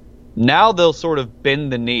 Now they'll sort of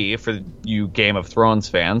bend the knee, for you Game of Thrones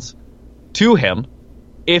fans, to him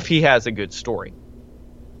if he has a good story.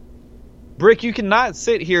 Brick, you cannot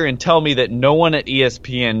sit here and tell me that no one at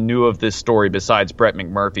ESPN knew of this story besides Brett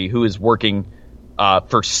McMurphy, who is working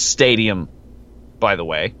for Stadium, by the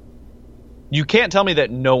way. You can't tell me that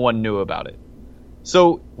no one knew about it.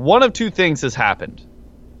 So one of two things has happened.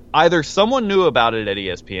 Either someone knew about it at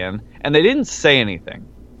ESPN and they didn't say anything,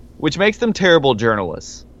 which makes them terrible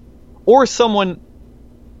journalists, or someone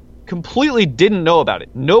completely didn't know about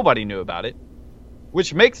it. Nobody knew about it,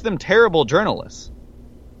 which makes them terrible journalists.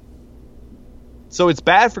 So it's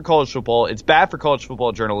bad for college football. It's bad for college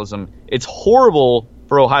football journalism. It's horrible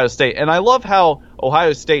for Ohio State. And I love how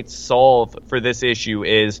Ohio State's solve for this issue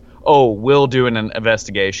is, we'll do an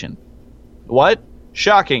investigation. What?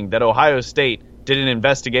 Shocking that Ohio State did an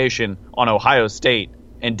investigation on Ohio State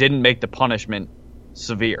and didn't make the punishment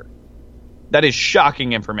severe. That is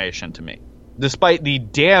shocking information to me, despite the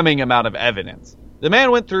damning amount of evidence. The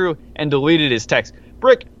man went through and deleted his text.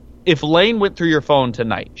 Brick, if Lane went through your phone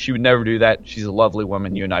tonight, she would never do that. She's a lovely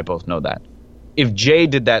woman. You and I both know that. If Jay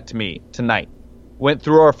did that to me tonight, went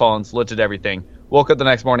through our phones, looked at everything, woke up the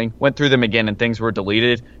next morning, went through them again, and things were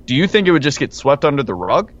deleted, do you think it would just get swept under the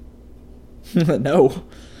rug? No.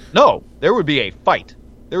 No, there would be a fight.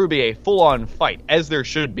 There would be a full-on fight, as there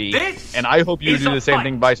should be, and I hope you do the same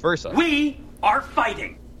thing vice versa. We are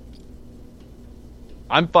fighting.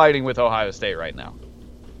 I'm fighting with Ohio State right now.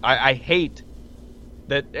 I hate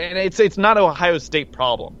that, and it's not an Ohio State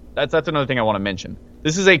problem. That's another thing I want to mention.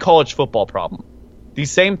 This is a college football problem. The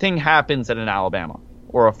same thing happens at an Alabama,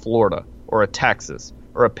 or a Florida, or a Texas,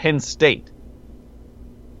 or a Penn State.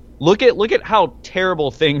 Look at how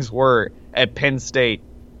terrible things were at Penn State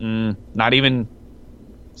not even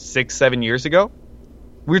 6-7 years ago.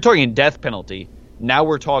 We were talking death penalty. Now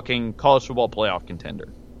we're talking college football playoff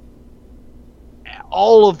contender.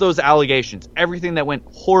 All of those allegations, everything that went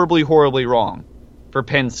horribly, horribly wrong for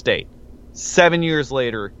Penn State. 7 years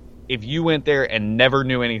later, if you went there and never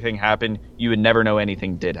knew anything happened, you would never know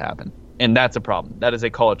anything did happen. And that's a problem. That is a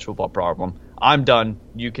college football problem. I'm done.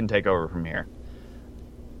 You can take over from here.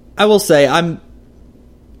 I will say I'm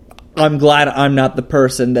glad I'm not the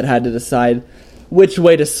person that had to decide which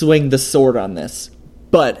way to swing the sword on this.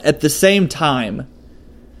 But at the same time,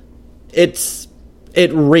 it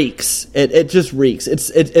reeks. It just reeks.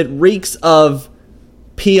 It reeks of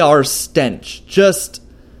PR stench. Just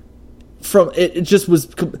from it just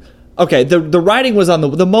was. Okay, the writing was on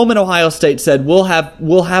the moment Ohio State said we'll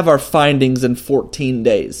have our findings in 14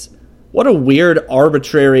 days. What a weird,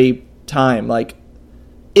 arbitrary time. Like,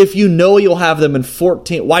 if you know you'll have them in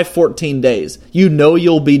 14, why 14 days? You know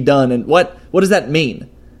you'll be done, and what does that mean?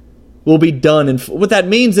 We'll be done, and what that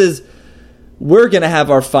means is we're going to have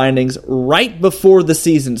our findings right before the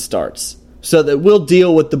season starts, so that we'll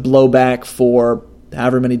deal with the blowback for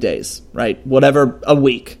however many days, right? Whatever, a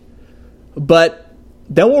week. But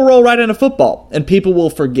then we'll roll right into football, and people will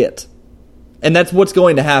forget. And that's what's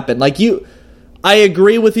going to happen. I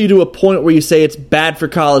agree with you to a point where you say it's bad for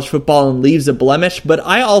college football and leaves a blemish, but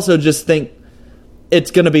I also just think it's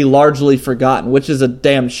going to be largely forgotten, which is a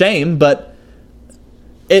damn shame, but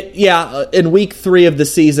in week 3 of the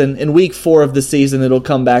season, in week 4 of the season, it'll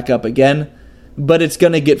come back up again, but it's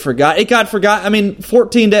going to get forgotten. It got forgotten.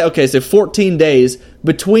 14 days. Okay, so 14 days.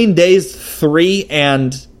 Between days 3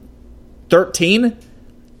 and 13,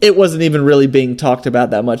 it wasn't even really being talked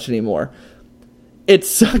about that much anymore. It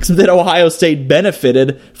sucks that Ohio State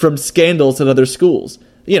benefited from scandals at other schools.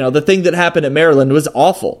 The thing that happened at Maryland was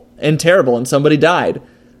awful and terrible, and somebody died.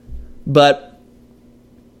 But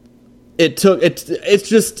to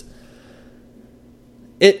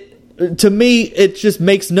me, it just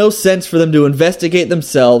makes no sense for them to investigate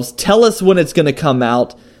themselves, tell us when it's going to come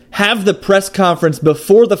out, have the press conference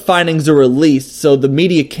before the findings are released so the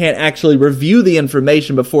media can't actually review the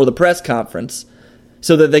information before the press conference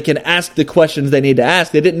so that they can ask the questions they need to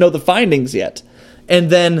ask. They didn't know the findings yet. And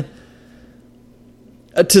then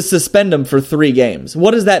to suspend him for 3 games.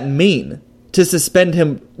 What does that mean? To suspend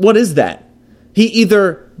him, what is that? He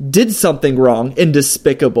either did something wrong and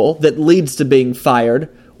despicable that leads to being fired,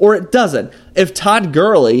 or it doesn't. If Todd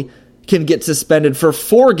Gurley can get suspended for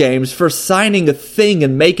 4 games for signing a thing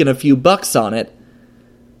and making a few bucks on it,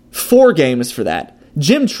 4 games for that.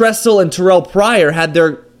 Jim Tressel and Terrell Pryor had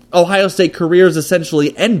their Ohio State careers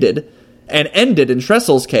essentially ended, and ended in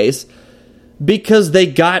Tressel's case, because they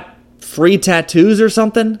got free tattoos or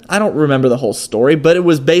something. I don't remember the whole story, but it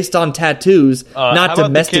was based on tattoos, not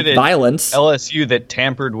domestic violence. LSU that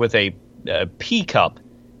tampered with a pea cup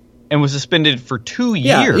and was suspended for 2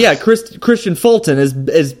 years. Yeah, Christian Fulton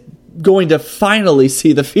is going to finally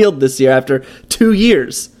see the field this year after 2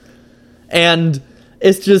 years. And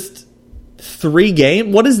it's just 3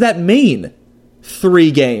 games? What does that mean?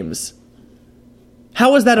 3 games.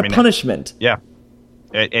 How is that a punishment? Yeah.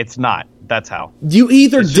 It's not. That's how. You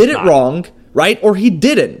either did it wrong, right, or he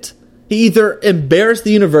didn't. He either embarrassed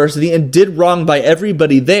the university and did wrong by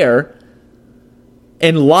everybody there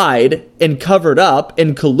and lied and covered up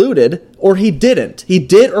and colluded, or he didn't. He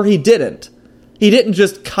did or he didn't. He didn't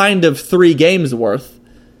just kind of 3 games worth.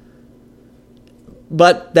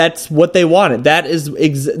 But that's what they wanted. That is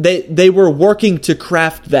they were working to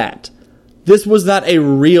craft that. This was not a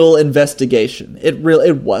real investigation. It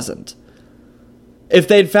wasn't. If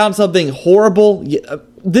they'd found something horrible,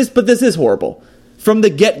 this is horrible. From the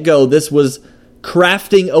get-go, this was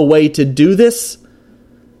crafting a way to do this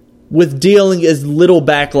with dealing as little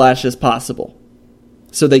backlash as possible.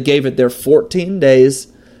 So they gave it their 14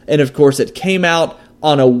 days, and of course it came out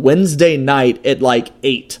on a Wednesday night at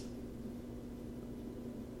 8.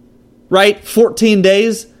 Right? 14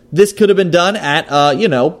 days. This could have been done at,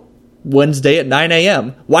 Wednesday at 9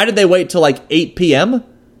 a.m. Why did they wait till 8 p.m.?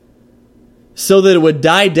 So that it would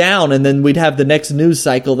die down and then we'd have the next news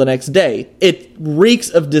cycle the next day. It reeks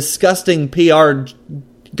of disgusting PR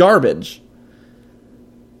garbage.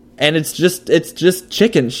 And it's just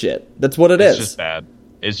chicken shit. That's what it is. It's just bad.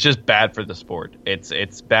 It's just bad for the sport.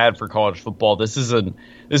 It's bad for college football. This is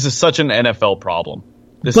such an NFL problem.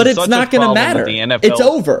 But it's not going to matter. The NFL it's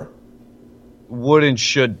over. Would and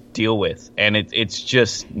should deal with, and it's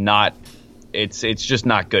just not. It's just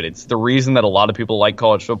not good. It's the reason that a lot of people like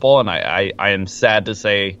college football, and I am sad to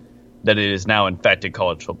say that it has now infected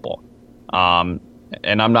college football. And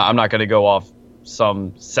I'm not going to go off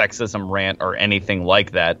some sexism rant or anything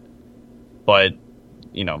like that, but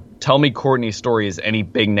tell me Courtney Story is any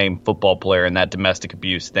big name football player and that domestic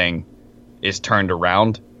abuse thing is turned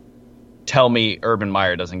around. Tell me Urban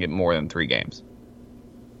Meyer doesn't get more than 3 games.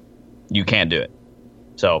 You can't do it.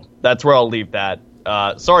 So that's where I'll leave that.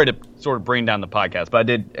 Sorry to sort of bring down the podcast, but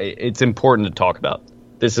it's important to talk about.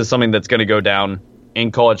 This is something that's going to go down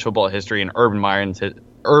in college football history and Urban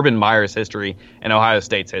Meyer's history and Ohio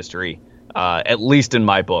State's history, at least in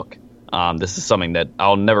my book. This is something that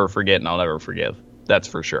I'll never forget and I'll never forgive. That's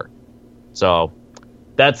for sure. So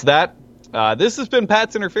that's that. This has been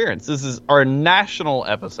Pat's Interference. This is our national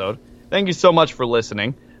episode. Thank you so much for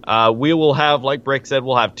listening. We will have, like Brick said,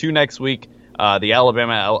 we'll have 2 next week. The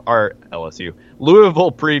Alabama or LSU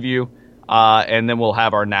Louisville preview, And then we'll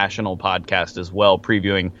have our national podcast as well,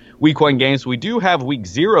 previewing Week 1 games. We do have Week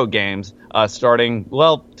 0 games starting,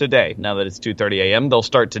 today. Now that it's 2:30 a.m., they'll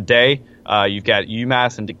start today. You've got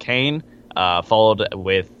UMass and Duquesne, followed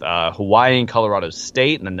with Hawaii and Colorado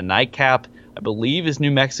State. And then the nightcap, I believe, is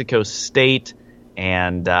New Mexico State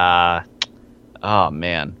and,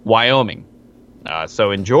 Wyoming.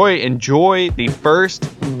 So enjoy the first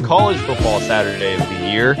college football Saturday of the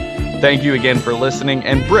year. Thank you again for listening.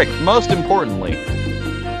 And Brick, most importantly,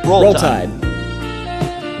 Roll Tide.